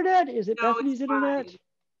my internet? Is it No, Bethany's internet?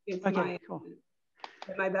 It's okay, mine. cool.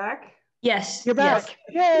 Am I back? Yes. You're back.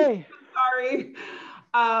 Yes. Yay. Sorry.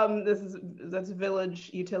 That's Village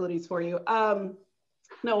Utilities for you.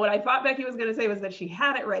 No, what I thought Becky was going to say was that she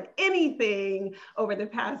hadn't read anything over the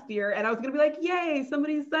past year, and I was going to be like, yay,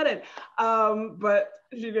 somebody said it. But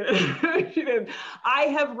she didn't. She didn't. I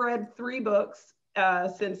have read 3 books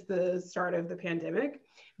since the start of the pandemic,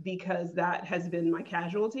 because that has been my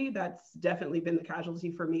casualty. That's definitely been the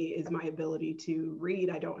casualty for me, is my ability to read.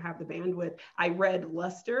 I don't have the bandwidth. I read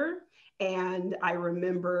Luster, and I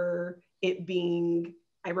remember it being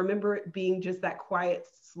just that quiet,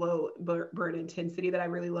 slow burn intensity that I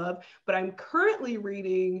really love. But I'm currently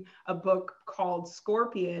reading a book called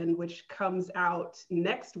Scorpion, which comes out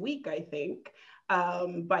next week, I think,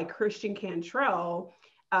 by Christian Cantrell.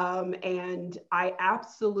 And I've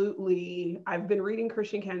been reading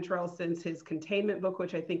Christian Cantrell since his Containment book,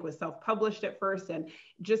 which I think was self-published at first, and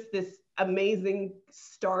just this amazing,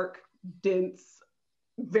 stark, dense,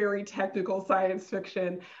 very technical science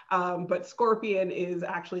fiction. But Scorpion is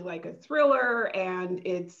actually like a thriller, and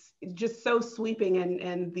it's just so sweeping,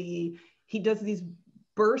 and he does these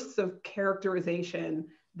bursts of characterization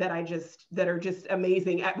that are just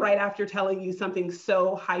amazing right after telling you something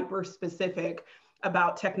so hyper specific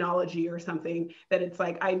about technology or something, that it's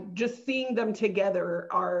like, just seeing them together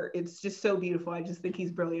it's just so beautiful. I just think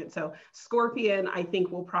he's brilliant. So Scorpion, I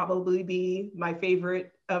think, will probably be my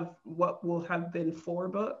favorite of what will have been 4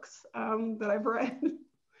 books that I've read.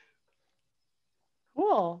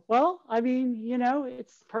 Cool. Well, I mean,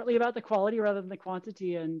 it's partly about the quality rather than the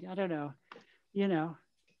quantity, and I don't know. you know,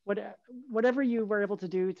 whatever you were able to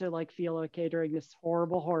do to like feel okay during this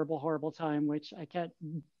horrible, horrible, horrible time, which I can't,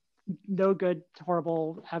 no good,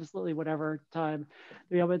 horrible, absolutely whatever time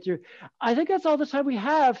we all went through. I think that's all the time we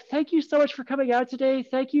have. Thank you so much for coming out today.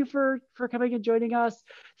 Thank you for coming and joining us.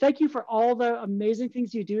 Thank you for all the amazing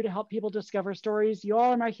things you do to help people discover stories. You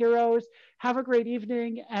all are my heroes. Have a great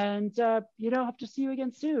evening, and you know, hope to see you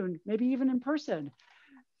again soon, maybe even in person.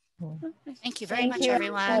 Thank you very much,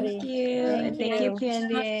 everyone. Thank you. Thank Thank you, you.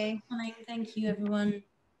 Candy. Thank you, everyone.